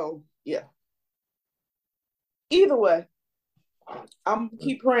 So yeah. Either way, I'm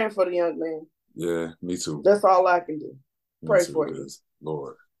keep praying for the young man. Yeah, me too. That's all I can do. Pray for you,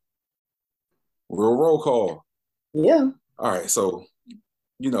 Lord. Real roll call. Yeah. All right, so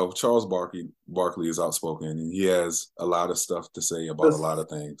Charles Barkley is outspoken, and he has a lot of stuff to say about a lot of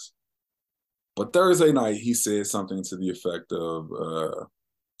things. But Thursday night, he said something to the effect of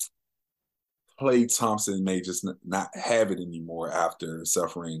Klay Thompson may just not have it anymore after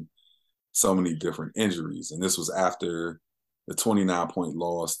suffering so many different injuries. And this was after the 29-point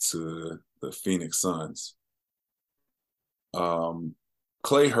loss to the Phoenix Suns.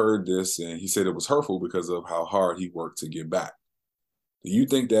 Klay heard this, and he said it was hurtful because of how hard he worked to get back. Do you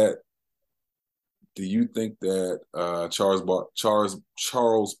think that Charles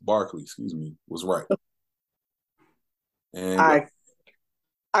Barkley, was right? And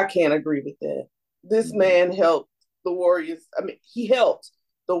I can't agree with that. This man helped the Warriors. I mean, he helped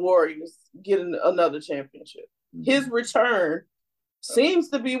the Warriors get another championship. His return seems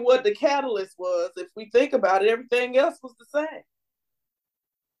to be what the catalyst was. If we think about it, everything else was the same.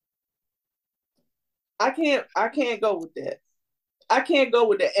 I can't go with that. I can't go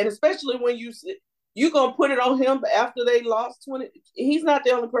with that. And especially when you're going to put it on him after they lost 20. He's not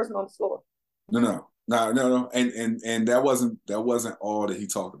the only person on the floor. No. And that wasn't all that he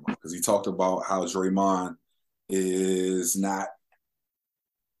talked about, because he talked about how Draymond is not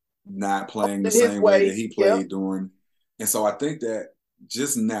playing the same way that he played during. And so I think that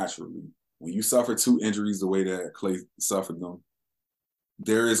just naturally, when you suffer 2 injuries the way that Klay suffered them,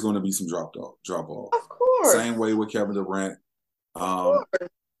 there is going to be some drop off. Of course. Same way with Kevin Durant.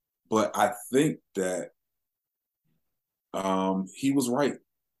 But I think that he was right.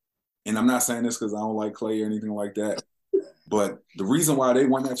 And I'm not saying this because I don't like Klay or anything like that. But the reason why they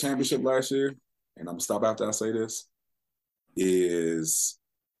won that championship last year, and I'm gonna stop after I say this, is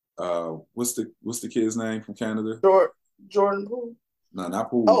what's the kid's name from Canada? Jordan Poole. No,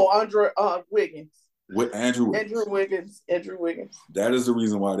 not Poole. Oh, Wiggins. Andrew Wiggins. That is the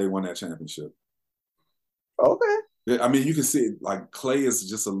reason why they won that championship. Okay. I mean, you can see it, like Klay is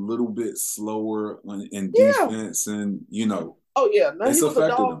just a little bit slower in defense, and Oh yeah, no, it's he was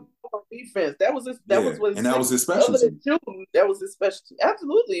affected a dog him. on defense. That was his specialty. That was his specialty.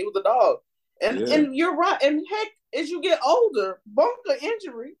 Absolutely, he was a dog. And you're right. And heck, as you get older, bunker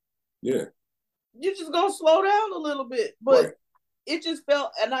injury. Yeah. You're just gonna slow down a little bit. But it just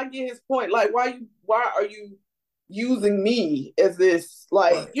felt, and I get his point. Like, why are you using me as this?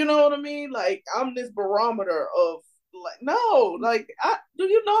 Like, you know what I mean? Like, I'm this barometer of no. Like, do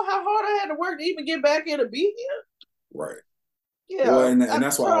you know how hard I had to work to even get back here to be here? Right. Yeah. Well, and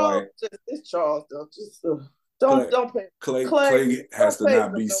that's why I like it's Charles though. Just don't pay. Klay has to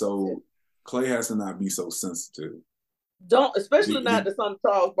not be so. Klay has to not be so sensitive. Especially not the son of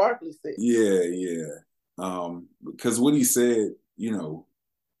Charles Barkley said. Yeah. Because what he said,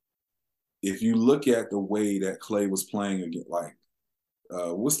 if you look at the way that Klay was playing again, like,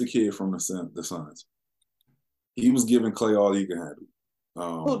 what's the kid from the Suns? He was giving Klay all he can handle.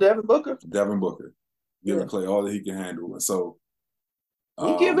 Who, Devin Booker? Devin Booker. Giving Klay all that he can handle. And so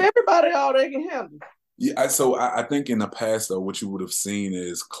he give everybody all they can handle. Yeah, so I think in the past, though, what you would have seen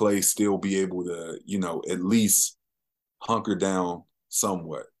is Klay still be able to, at least hunker down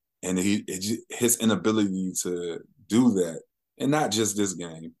somewhat. And his inability to do that, and not just this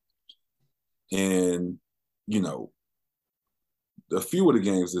game, and, a few of the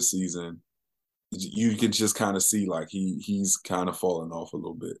games this season, you can just kind of see like he's kind of falling off a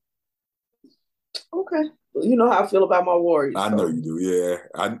little bit. Okay. You know how I feel about my Warriors. I know you do, yeah.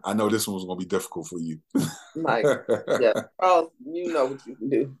 I know this one was going to be difficult for you. Mike, yeah. Oh, you know what you can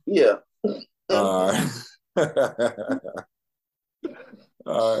do. Yeah. All right.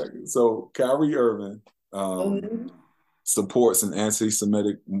 So Kyrie Irving supports an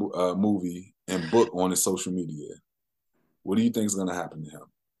anti-Semitic movie and book on his social media. What do you think is going to happen to him?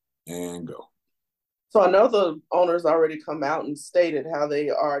 And go. So I know the owners already come out and stated how they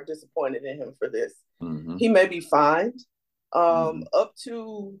are disappointed in him for this. Mm-hmm. He may be fined up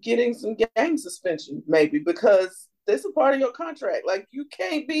to getting some game suspension, maybe, because this is part of your contract. Like, you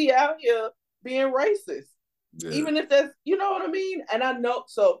can't be out here being racist, even if that's, you know what I mean? And I know,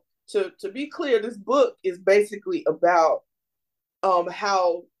 so to be clear, this book is basically about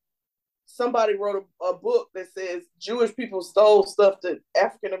how somebody wrote a book that says Jewish people stole stuff that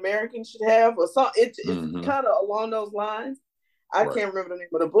African Americans should have, or something. It's kind of along those lines. I can't remember the name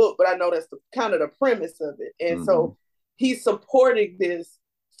of the book, but I know that's kind of the premise of it. And so he's supporting this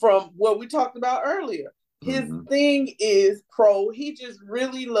from what we talked about earlier. His thing is pro. He just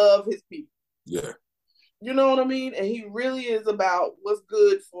really loves his people. Yeah. You know what I mean? And he really is about what's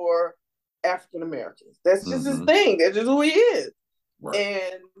good for African Americans. That's just his thing. That's just who he is.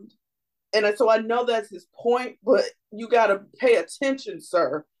 Right. And so I know that's his point, but you got to pay attention,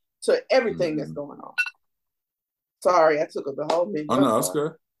 sir, to everything that's going on. Sorry, I took up the whole minute. Oh, no, that's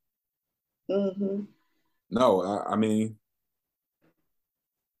good. No, I mean,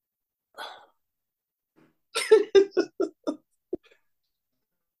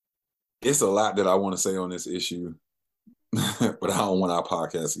 it's a lot that I want to say on this issue, but I don't want our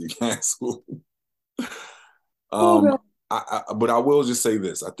podcast to get canceled. But I will just say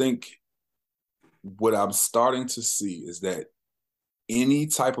this. I think what I'm starting to see is that any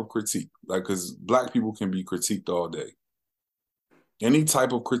type of critique, like, because Black people can be critiqued all day. Any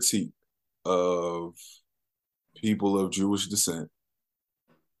type of critique of people of Jewish descent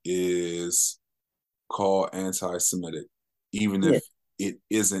is called anti-Semitic, even if it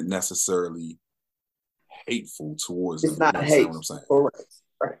isn't necessarily hateful towards them. It's not hateful. What I'm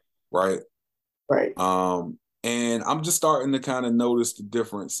saying. Right. And I'm just starting to kind of notice the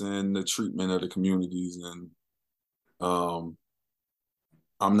difference in the treatment of the communities, and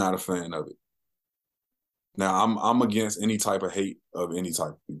I'm not a fan of it. Now, I'm against any type of hate of any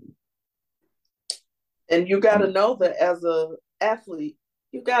type of people. And you got to know that as an athlete,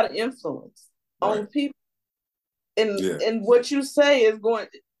 you got to influence on people. And what you say is going,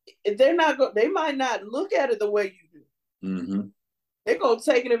 they might not look at it the way you do. They're going to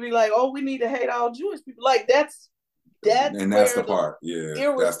take it and be like, oh, we need to hate all Jewish people. Like, that's and that's the part. Yeah.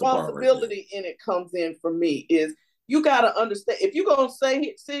 Irresponsibility in it comes in for me is you got to understand, if you're going to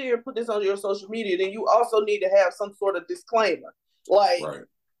sit here and put this on your social media, then you also need to have some sort of disclaimer. Like,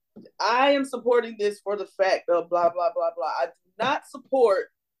 I am supporting this for the fact of blah, blah, blah, blah. I do not support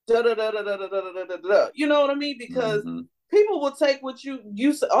da da da da da da da da da da. You know what I mean? Because people will take what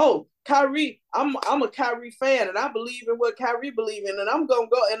you say. Oh, Kyrie, I'm a Kyrie fan, and I believe in what Kyrie believes in, and I'm gonna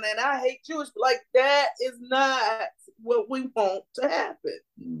go. And then I hate Jewish. Like, that is not what we want to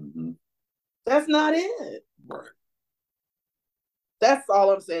happen. That's not it. Right. That's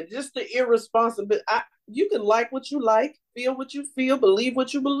all I'm saying. Just the irresponsibility. You can like what you like, feel what you feel, believe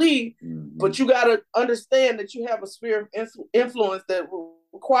what you believe, but you got to understand that you have a sphere of influence that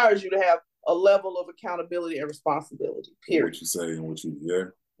requires you to have a level of accountability and responsibility, period. What you say and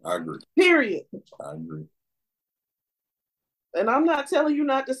I agree. Period. I agree. And I'm not telling you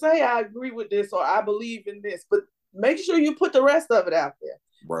not to say I agree with this or I believe in this, but make sure you put the rest of it out there.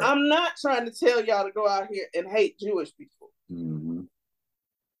 Right. I'm not trying to tell y'all to go out here and hate Jewish people.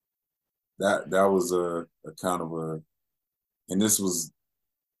 That was a kind of a, and this was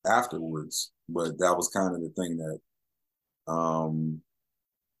afterwards, but that was kind of the thing that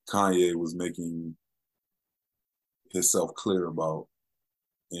Kanye was making himself clear about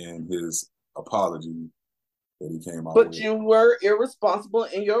in his apology that he came out with. But you were irresponsible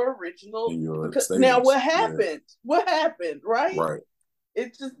in your original. Now what happened? Yeah. What happened? Right.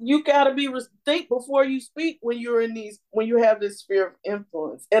 It's just, you got to think before you speak when you have this sphere of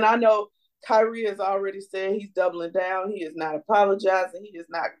influence. And I know Kyrie has already said he's doubling down. He is not apologizing. He is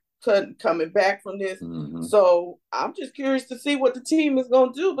not coming back from this. So I'm just curious to see what the team is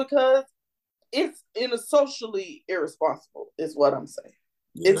going to do, because it's in a socially irresponsible is what I'm saying.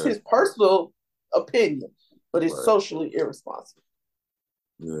 It's his personal opinion, but it's socially irresponsible.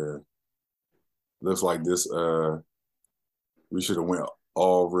 Yeah. Looks like this, we should have went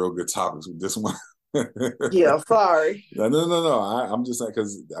all real good topics with this one. Yeah, sorry. No. I'm just saying,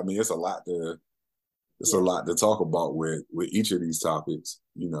 because I mean, it's a lot to talk about with each of these topics,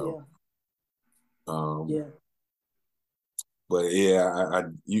 you know. But yeah,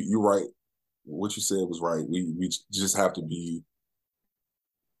 you're right. What you said was right. We just have to be.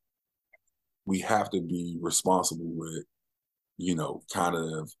 We have to be responsible with, you know, kind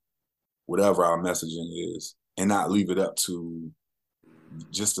of whatever our messaging is, and not leave it up to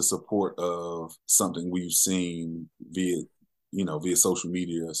just the support of something we've seen via social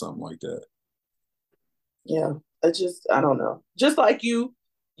media or something like that. Yeah, I don't know. Just like you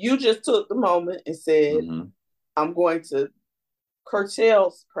just took the moment and said, I'm going to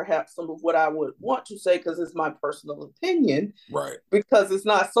curtail perhaps some of what I would want to say because it's my personal opinion. Right. Because it's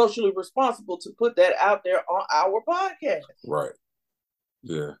not socially responsible to put that out there on our podcast. Right.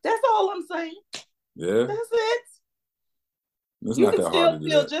 Yeah. That's all I'm saying. Yeah. That's it. It's you not can that still hard to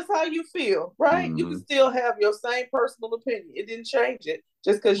feel just how you feel, right? You can still have your same personal opinion. It didn't change it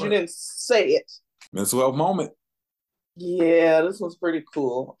just because you didn't say it. Mental health moment. Yeah, this was pretty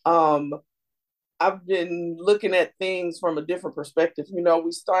cool. I've been looking at things from a different perspective. You know,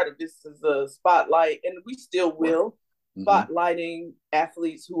 we started this as a spotlight, and we still will, spotlighting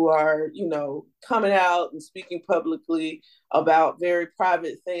athletes who are, you know, coming out and speaking publicly about very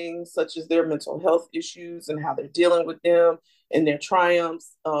private things, such as their mental health issues and how they're dealing with them and their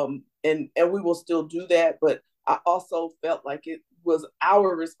triumphs. And we will still do that, but I also felt like it was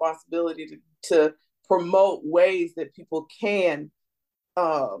our responsibility to promote ways that people can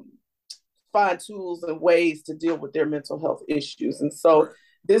find tools and ways to deal with their mental health issues. And so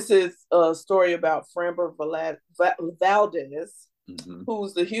this is a story about Framber Valdez, who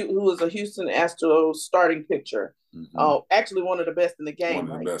is a Houston Astros starting pitcher. Actually one of the best in the game.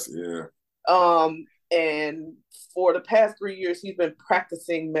 One of the best, yeah. And for the past 3 years, he's been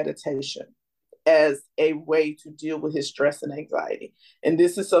practicing meditation as a way to deal with his stress and anxiety. And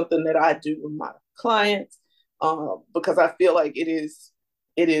this is something that I do with my clients because I feel like it is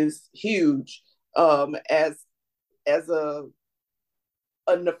huge as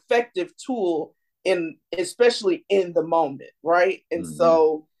an effective tool especially in the moment, right? And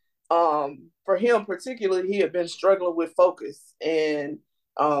so for him particularly, he had been struggling with focus and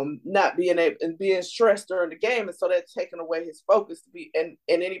not being able and being stressed during the game, and so that's taken away his focus to be. And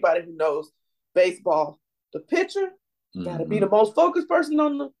anybody who knows baseball, the pitcher got to be the most focused person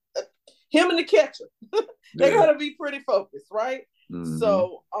on him and the catcher. They got to be pretty focused, right?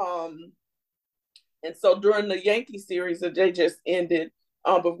 So and so during the Yankee series that they just ended,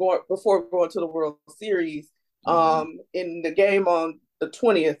 before going to the World Series, in the game on the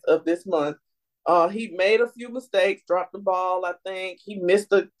 20th of this month, he made a few mistakes, dropped the ball. I think he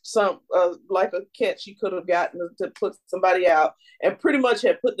missed like a catch he could have gotten to put somebody out, and pretty much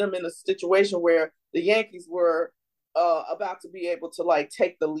had put them in a situation where the Yankees were about to be able to like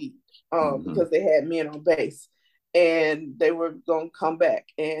take the lead because they had men on base and they were going to come back.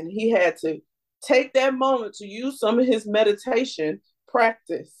 And he had to take that moment to use some of his meditation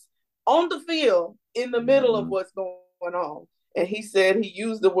practice on the field in the middle of what's going on. And he said he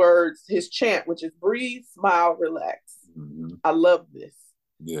used the words, his chant, which is breathe, smile, relax. I love this.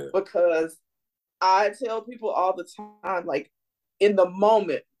 Yeah. Because I tell people all the time, like in the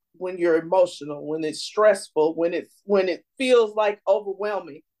moment when you're emotional, when it's stressful, when it feels like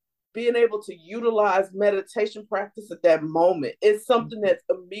overwhelming, being able to utilize meditation practice at that moment is something that's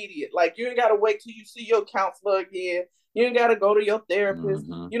immediate. Like you ain't got to wait till you see your counselor again. You ain't got to go to your therapist.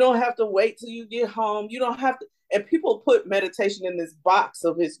 You don't have to wait till you get home. You don't have to. And people put meditation in this box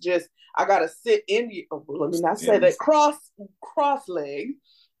of it's just, I got to sit in the, let me not say that, cross leg.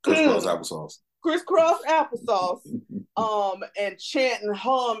 Crisscross applesauce. Crisscross applesauce. And chant and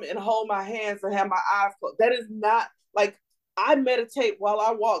hum and hold my hands and have my eyes closed. That is not, like, I meditate while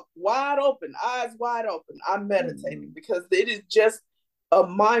I walk wide open, eyes wide open. I'm meditating because it is just a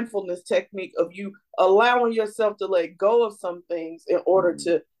mindfulness technique of you allowing yourself to let go of some things in order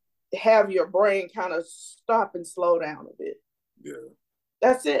to have your brain kind of stop and slow down a bit. Yeah.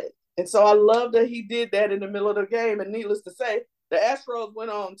 That's it. And so I love that he did that in the middle of the game. And needless to say, the Astros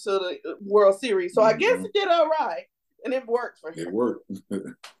went on to the World Series. So I guess it did all right. And it worked for him. It worked.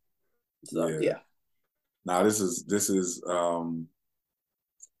 So yeah. Now this is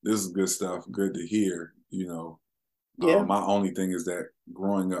good stuff. Good to hear, you know. Yeah. My only thing is that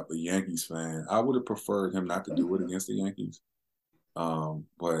growing up a Yankees fan, I would have preferred him not to do it against the Yankees.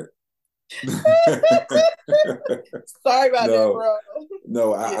 But sorry about that, bro.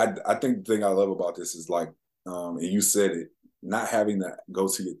 No, I think the thing I love about this is like, and you said it, not having to go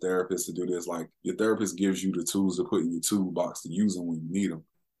to your therapist to do this. Like your therapist gives you the tools to put in your toolbox to use them when you need them.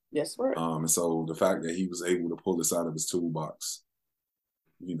 Yes, right. And so the fact that he was able to pull this out of his toolbox,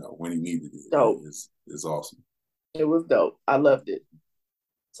 you know, when he needed it, is awesome. It was dope. I loved it.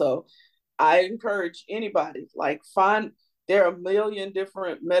 So I encourage anybody, like there are a million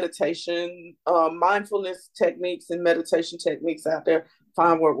different meditation, mindfulness techniques and meditation techniques out there.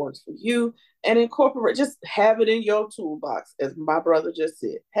 Find what works for you and incorporate, just have it in your toolbox. As my brother just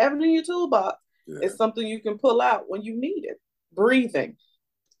said, have it in your toolbox. Yeah. It's something you can pull out when you need it. Breathing,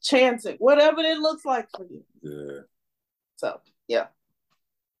 chanting, whatever it looks like for you. Yeah. So, yeah.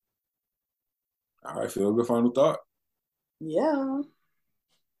 All right, Phil, good final thought. Yeah.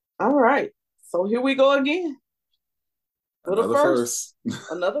 All right. So here we go again. Another first.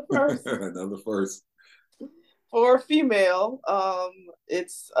 Another first. Another first. For a female,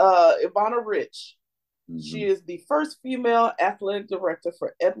 it's Ivana Rich. She is the first female athletic director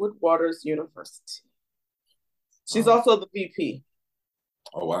for Edward Waters University. She's also the VP.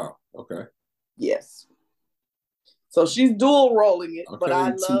 Oh, wow. Okay. Yes. So she's dual rolling it, but I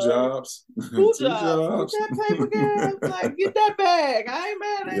love two jobs. Two jobs. Get that paper, girl. Like, get that bag. I ain't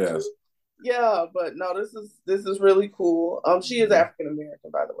mad at you. Yeah, but no, this is really cool. She is African American,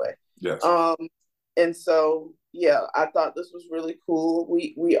 by the way. Yes. And so yeah, I thought this was really cool.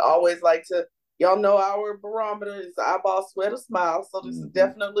 We always like to, y'all know our barometer is eyeball sweat or smile. So this is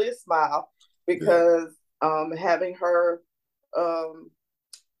definitely a smile because having her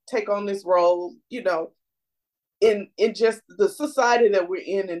take on this role, you know, in just the society that we're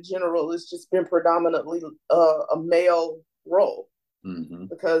in general, it's just been predominantly a male role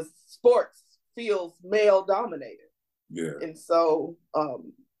because sports feels male dominated. Yeah. And so,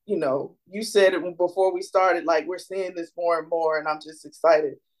 you know, you said it before we started, like we're seeing this more and more, and I'm just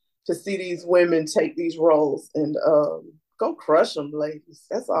excited to see these women take these roles and go crush them, ladies.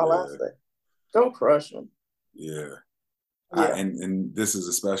 That's all I say. Go crush them. Yeah. And this is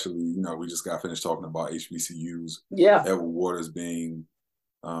especially, you know, we just got finished talking about HBCUs. Yeah. Edward Waters being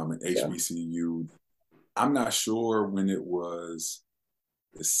an HBCU. I'm not sure when it was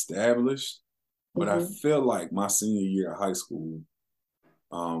established, but I feel like my senior year of high school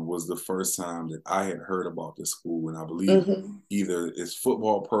was the first time that I had heard about this school. And I believe either its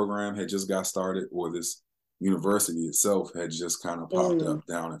football program had just got started or this university itself had just kind of popped up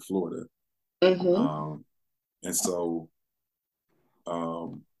down in Florida. And so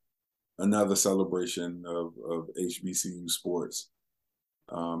another celebration of HBCU sports.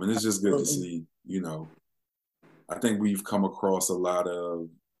 And it's just good to see, you know, I think we've come across a lot of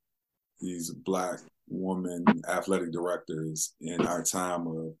these Black woman athletic directors in our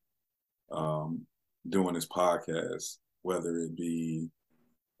time of doing this podcast, whether it be,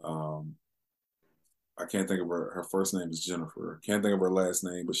 I can't think of her first name is Jennifer. Can't think of her last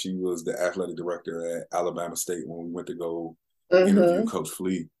name, but she was the athletic director at Alabama State when we went to go interview Coach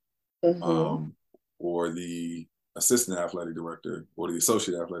Flea, or the assistant athletic director or the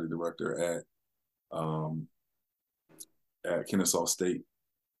associate athletic director at Kennesaw State.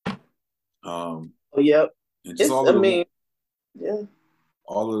 And just all of the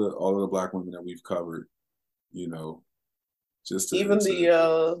Black women that we've covered, you know, just to, even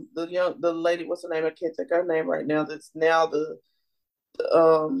the lady, what's her name? I can't think of her name right now. That's now the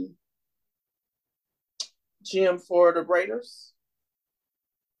GM for the Raiders.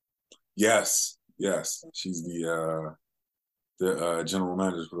 Yes, she's the general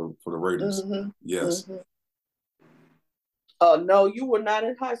manager for the Raiders. Yes. No, you were not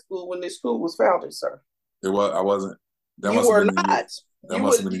in high school when this school was founded, sir. I wasn't. That you were not.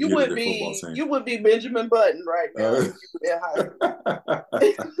 You would be Benjamin Button right now if you were in high school.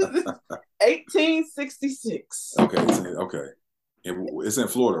 1866. Okay. It's in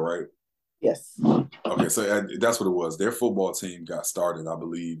Florida, right? Yes. Okay, so that's what it was. Their football team got started, I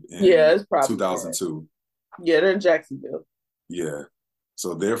believe, in it's probably 2002. Yeah, they're in Jacksonville. Yeah.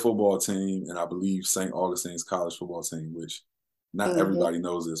 So their football team, and I believe St. Augustine's college football team, which not everybody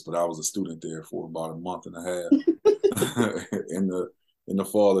knows this, but I was a student there for about a month and a half in the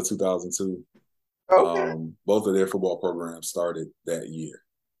fall of 2002. Okay. Both of their football programs started that year.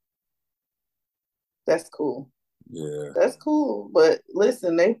 That's cool. Yeah. That's cool. But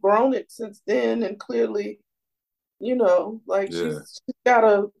listen, they've grown it since then, and clearly, you know, like she's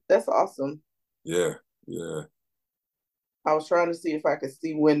that's awesome. Yeah. I was trying to see if I could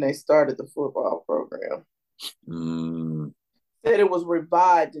see when they started the football program. Said it was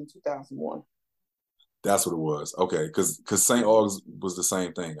revived in 2001. That's what it was. Okay, because St. Aug's was the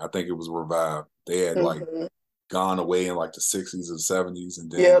same thing. I think it was revived. They had like gone away in like the 60s and 70s,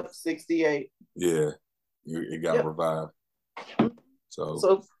 and then 68. Yeah, it got revived.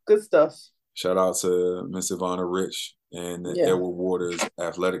 So good stuff. Shout out to Miss Ivana Rich and the Edward Waters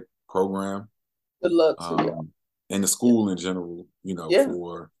athletic program. Good luck to you. And the school in general, you know,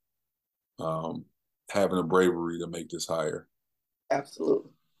 for having the bravery to make this hire. Absolutely.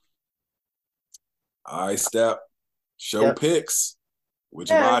 I step show picks. What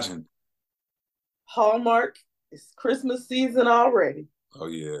you watching? Hallmark. It's Christmas season already. Oh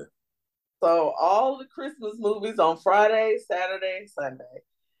yeah. So all the Christmas movies on Friday, Saturday, Sunday.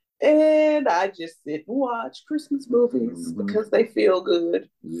 And I just sit and watch Christmas movies because they feel good.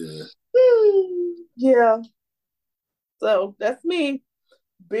 Yeah. Yeah. So that's me.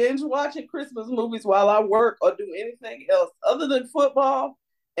 Binge watching Christmas movies while I work or do anything else other than football,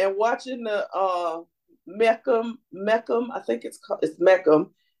 and watching the Meckham, I think it's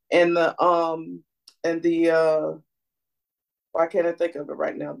Meckham, and the why can't I think of it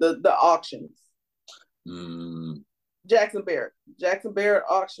right now? The auctions. Jackson Barrett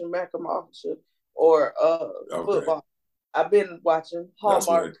auction, Meckham auction, or football. I've been watching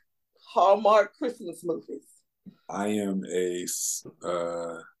Hallmark Christmas movies. I am a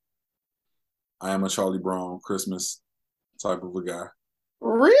Charlie Brown Christmas type of a guy.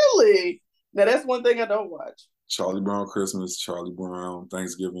 Really? Now that's one thing I don't watch. Charlie Brown Christmas, Charlie Brown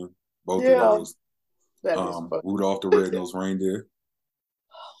Thanksgiving, both of Yeah, those. that is fun. Rudolph the Red-Nosed Reindeer.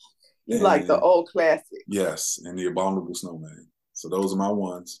 You like the old classics. Yes, and The Abominable Snowman. So those are my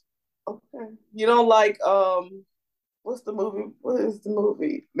ones. Okay. You don't like what's the movie? What is the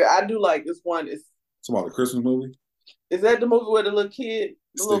movie? I do like this one. It's about the Christmas movie. Is that the movie where the little kid,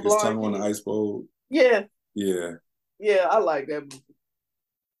 the stick his tongue on the ice bowl? Yeah. Yeah. Yeah, I like that movie.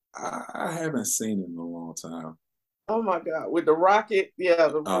 I haven't seen it in a long time. Oh my God. With the rocket. Yeah,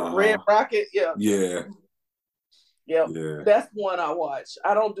 the red rocket. Yeah. Yeah. Yep. Yeah. That's one I watch.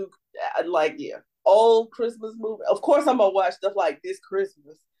 I don't do old Christmas movie. Of course I'm gonna watch stuff like This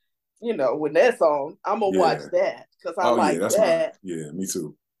Christmas. You know, when that's on, I'm gonna watch that because I like that. Yeah, me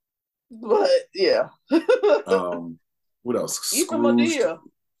too. But yeah. What else? Scrooged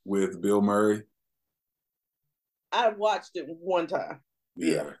with Bill Murray. I watched it one time.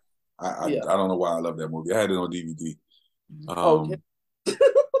 Yeah. I don't know why I love that movie. I had it on DVD. Okay.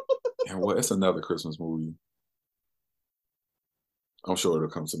 And it's another Christmas movie. I'm sure it'll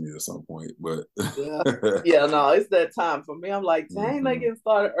come to me at some point, but no, it's that time for me. I'm like, dang, they getting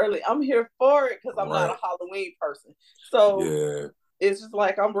started early. I'm here for it because I'm not a Halloween person. So it's just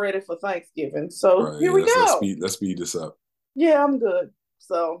like I'm ready for Thanksgiving. So here we go. Let's speed this up. Yeah, I'm good.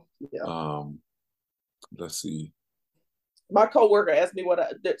 So let's see. My coworker asked me what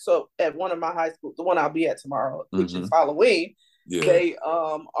I did. So at one of my high schools, the one I'll be at tomorrow, which is Halloween, they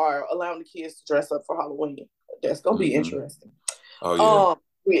are allowing the kids to dress up for Halloween. That's gonna be interesting. Oh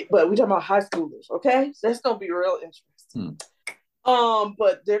yeah. But we talking about high schoolers, okay? So that's gonna be real interesting.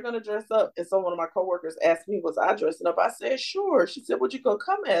 But they're gonna dress up, and so one of my coworkers asked me, "Was I dressing up?" I said, "Sure." She said, "What you gonna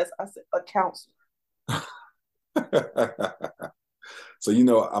come as?" I said, "A counselor." So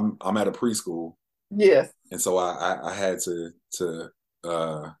I'm at a preschool. Yes. And so I had to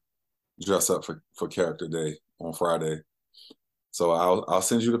dress up for Character Day on Friday. So I'll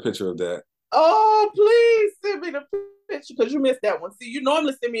send you the picture of that. Oh, please send me the picture because you missed that one. See, you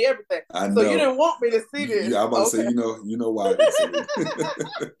normally send me everything. I know. So you didn't want me to see this. Yeah, I'm about to say, you know why I didn't see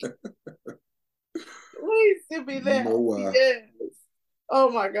it. Please send me that. You know why. Yes. Oh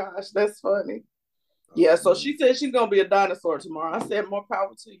my gosh, that's funny. Yeah, so she said she's gonna be a dinosaur tomorrow. I said, more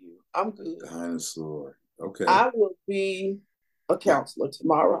power to you. I'm good. Dinosaur. Okay. I will be a counselor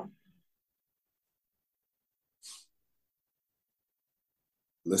tomorrow.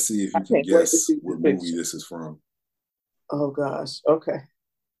 Let's see if you can guess what movie this is from. Oh gosh. Okay.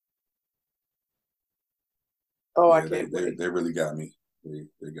 Oh, yeah, I can't wait. They really got me. They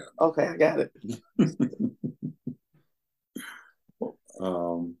got me. Okay, I got it.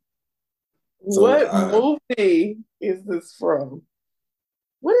 What movie is this from?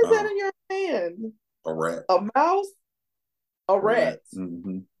 What is that in your hand? A rat. A mouse? A rat.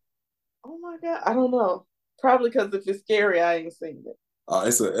 Mm-hmm. Oh my God. I don't know. Probably because if it's scary, I ain't seen it.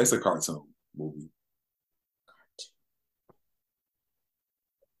 It's a cartoon movie.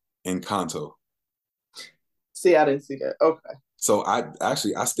 Encanto. See, I didn't see that. Okay. So I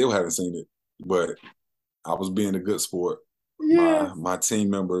still haven't seen it, but I was being a good sport. Yeah. My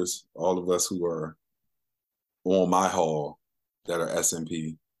team members, all of us who are on my hall that are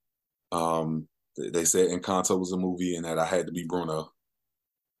SMP, they said Encanto was a movie and that I had to be Bruno.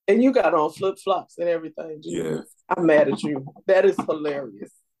 And you got on flip-flops and everything. Jesus. Yeah. I'm mad at you. That is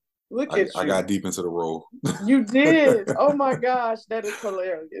hilarious. Look at you. I got deep into the role. You did. Oh my gosh, that is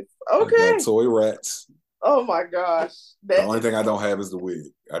hilarious. Okay. I got toy rats. Oh my gosh. The only thing I don't have is the wig.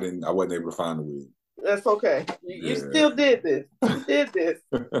 I wasn't able to find the wig. That's okay. You still did this. You did this.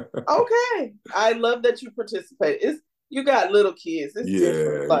 Okay. I love that you participate. You got little kids. It's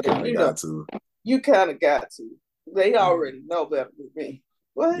different. Like, you got to. You kind of got to. They already know better than me.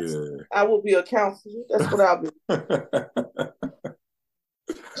 What? Yeah. I will be a counselor. That's what I'll be.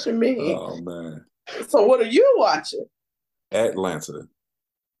 What you mean? Oh man. So what are you watching? Atlanta.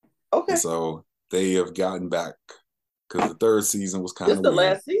 Okay. And so they have gotten back because the third season was kind of the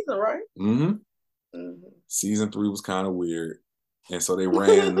last season, right? Mm-hmm. Season 3 was kind of weird. And so they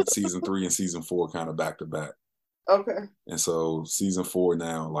ran season 3 and season 4 kind of back to back. Okay. And so season 4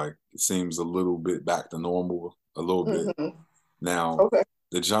 now, like, it seems a little bit back to normal, a little bit. Now,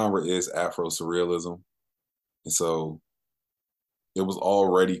 the genre is Afro surrealism. And so it was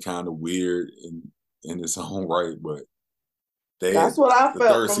already kind of weird in its own right, but that's what I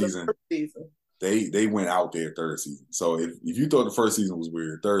felt from the first season. They went out there third season. So if you thought the first season was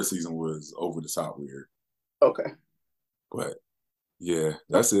weird, third season was over the top weird. Okay. But yeah,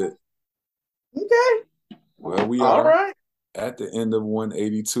 that's it. Okay. Well, we are at the end of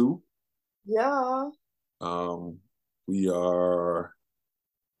 182. Yeah. We are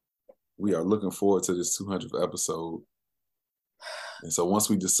we are looking forward to this 200th episode. And so once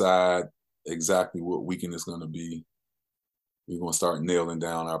we decide exactly what weekend it's going to be, we're going to start nailing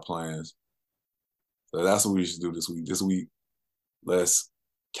down our plans. So that's what we should do this week. This week, let's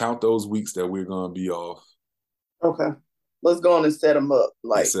count those weeks that we're going to be off. Okay. Let's go on and set them up.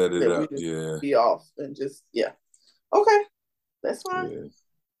 Like, set it up, yeah. Be off and just, yeah. Okay. That's fine. Yeah.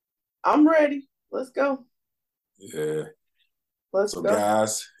 I'm ready. Let's go. Yeah. Let's go.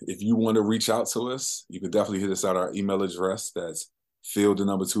 Guys, if you want to reach out to us, you can definitely hit us at our email address. That's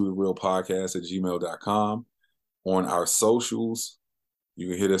field2the realpodcast@gmail.com. On our socials, you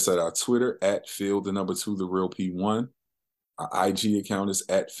can hit us at our Twitter at field2the realp1. Our IG account is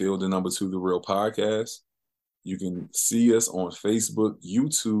at field2the realpodcast. You can see us on Facebook,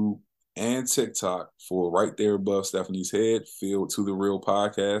 YouTube, and TikTok for right there above Stephanie's head, Field to the Real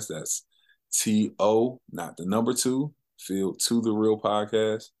Podcast. That's T-O, not the number 2, Field to the Real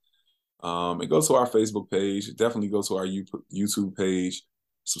Podcast. And go to our Facebook page. Definitely go to our YouTube page.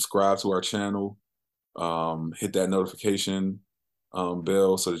 Subscribe to our channel. Hit that notification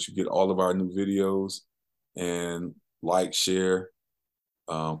bell so that you get all of our new videos. And like, share,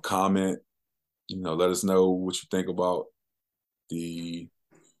 comment. Let us know what you think about the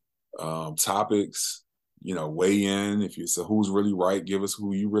topics. Weigh in. If you say who's really right, give us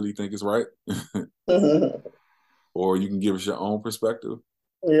who you really think is right. Or you can give us your own perspective.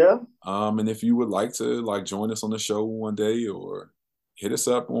 Yeah. And if you would like to join us on the show one day, or hit us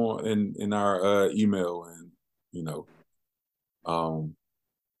up in our email, and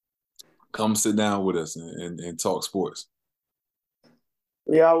come sit down with us and talk sports.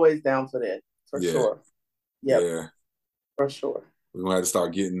 We're always down for that. For sure. Yep. Yeah. For sure. We're going to have to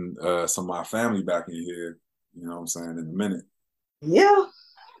start getting some of our family back in here, you know what I'm saying, in a minute. Yeah.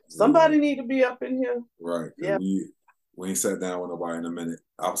 Somebody need to be up in here. Right. Yeah. We ain't sat down with nobody in a minute.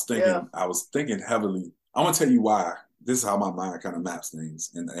 I was thinking heavily. I'm going to tell you why. This is how my mind kind of maps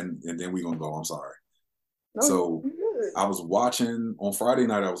things. And then we're going to go. I'm sorry. No, so I was watching, on Friday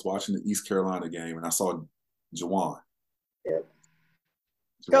night, I was watching the East Carolina game, and I saw Juwan. Yep.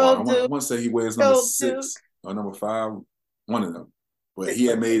 I want to say he wears number 6 or number 5, one of them. But he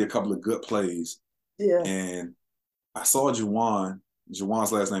had made a couple of good plays. Yeah. And I saw Juwan.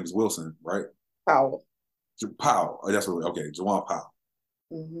 Juwan's last name is Wilson, right? Powell. Powell. Oh, that's what. Okay, Juwan Powell.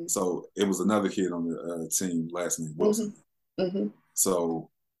 Mm-hmm. So it was another kid on the team, last name Wilson. Mm-hmm.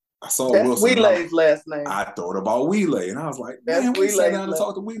 So I saw that's Wilson. Wheelay's last name. I thought about Wheelay, and I was like, man, we sat down to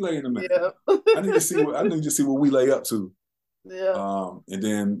talk to Wheelay in a minute. Yeah. I need to see what Wheelay up to. Yeah. And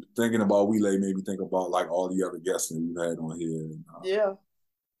then thinking about Wheelay made me think about all the other guests that we've had on here. And,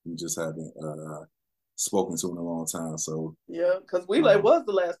 we just haven't spoken to in a long time. So because Wheelay was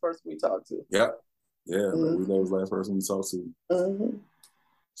the last person we talked to. Yeah. Wheelay was the last person we talked to. Mm-hmm.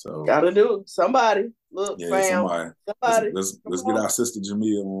 So gotta do somebody. Look, fam. Somebody. Let's get our sister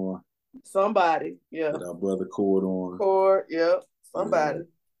Jamia on. Somebody. Yeah. Get our brother Cord on. Yep. Somebody.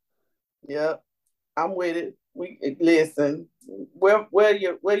 Yep. I'm with it. We listen. Where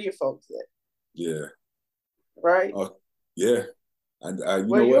your folks at? Yeah. Right. Yeah. You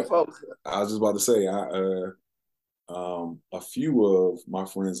where know your what? Folks at? I was just about to say, a few of my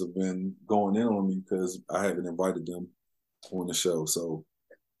friends have been going in on me because I haven't invited them on the show. So,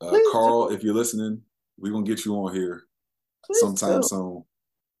 Carl, if you're listening, we're gonna get you on here sometime soon.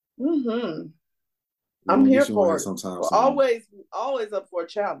 Mm-hmm. I'm here for it. Sometime soon. Always up for a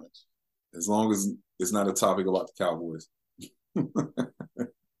challenge. As long as it's not a topic about the Cowboys.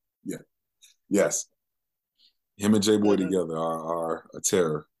 Yeah. Yes. Him and J-Boy together are a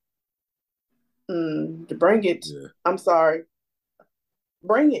terror. Bring it. Yeah. I'm sorry.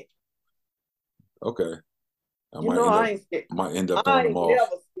 Bring it. Okay. I ain't scared. Might end up throwing them off.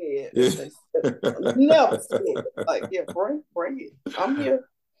 Never scared. Never scared. Bring it. I'm here.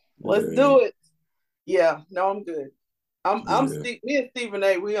 Let's do it. Yeah. No, I'm good. Me and Stephen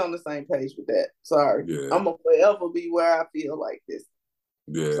A. We on the same page with that. Sorry. Yeah. I'm gonna forever be where I feel like this.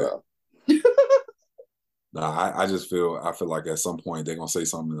 Yeah. So. I just feel like at some point they're gonna say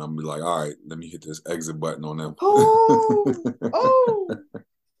something and I'm gonna be like, all right, let me hit this exit button on them.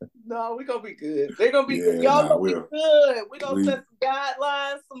 No, we're gonna be good. They're gonna be good. Y'all gonna be good. We're gonna set some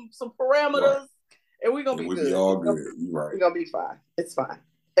guidelines, some parameters, and we're gonna be good. We'll be all good. You're right. We're gonna be fine. It's fine.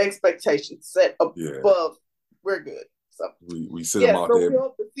 Expectations set above. We're good. So we sit them out there. We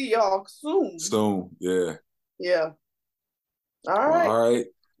hope to see y'all soon. Yeah. Yeah. All right. All right.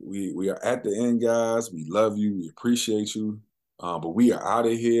 We are at the end, guys. We love you. We appreciate you. But we are out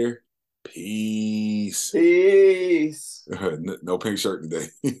of here. Peace. Peace. No pink shirt today.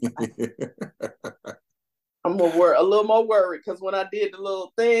 I'm a little more worried because when I did the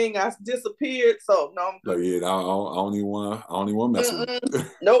little thing, I disappeared. So no, I'm good. Like, yeah, I don't even want to mess with it.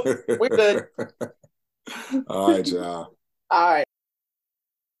 Nope, we're good. All right, y'all. All right.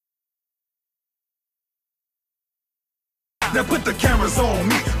 Now put the cameras on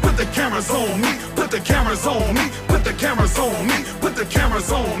me, put the cameras on me, put the cameras on me, put the cameras on me, put the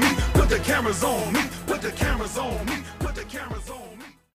cameras on me, put the cameras on me, put the cameras on me.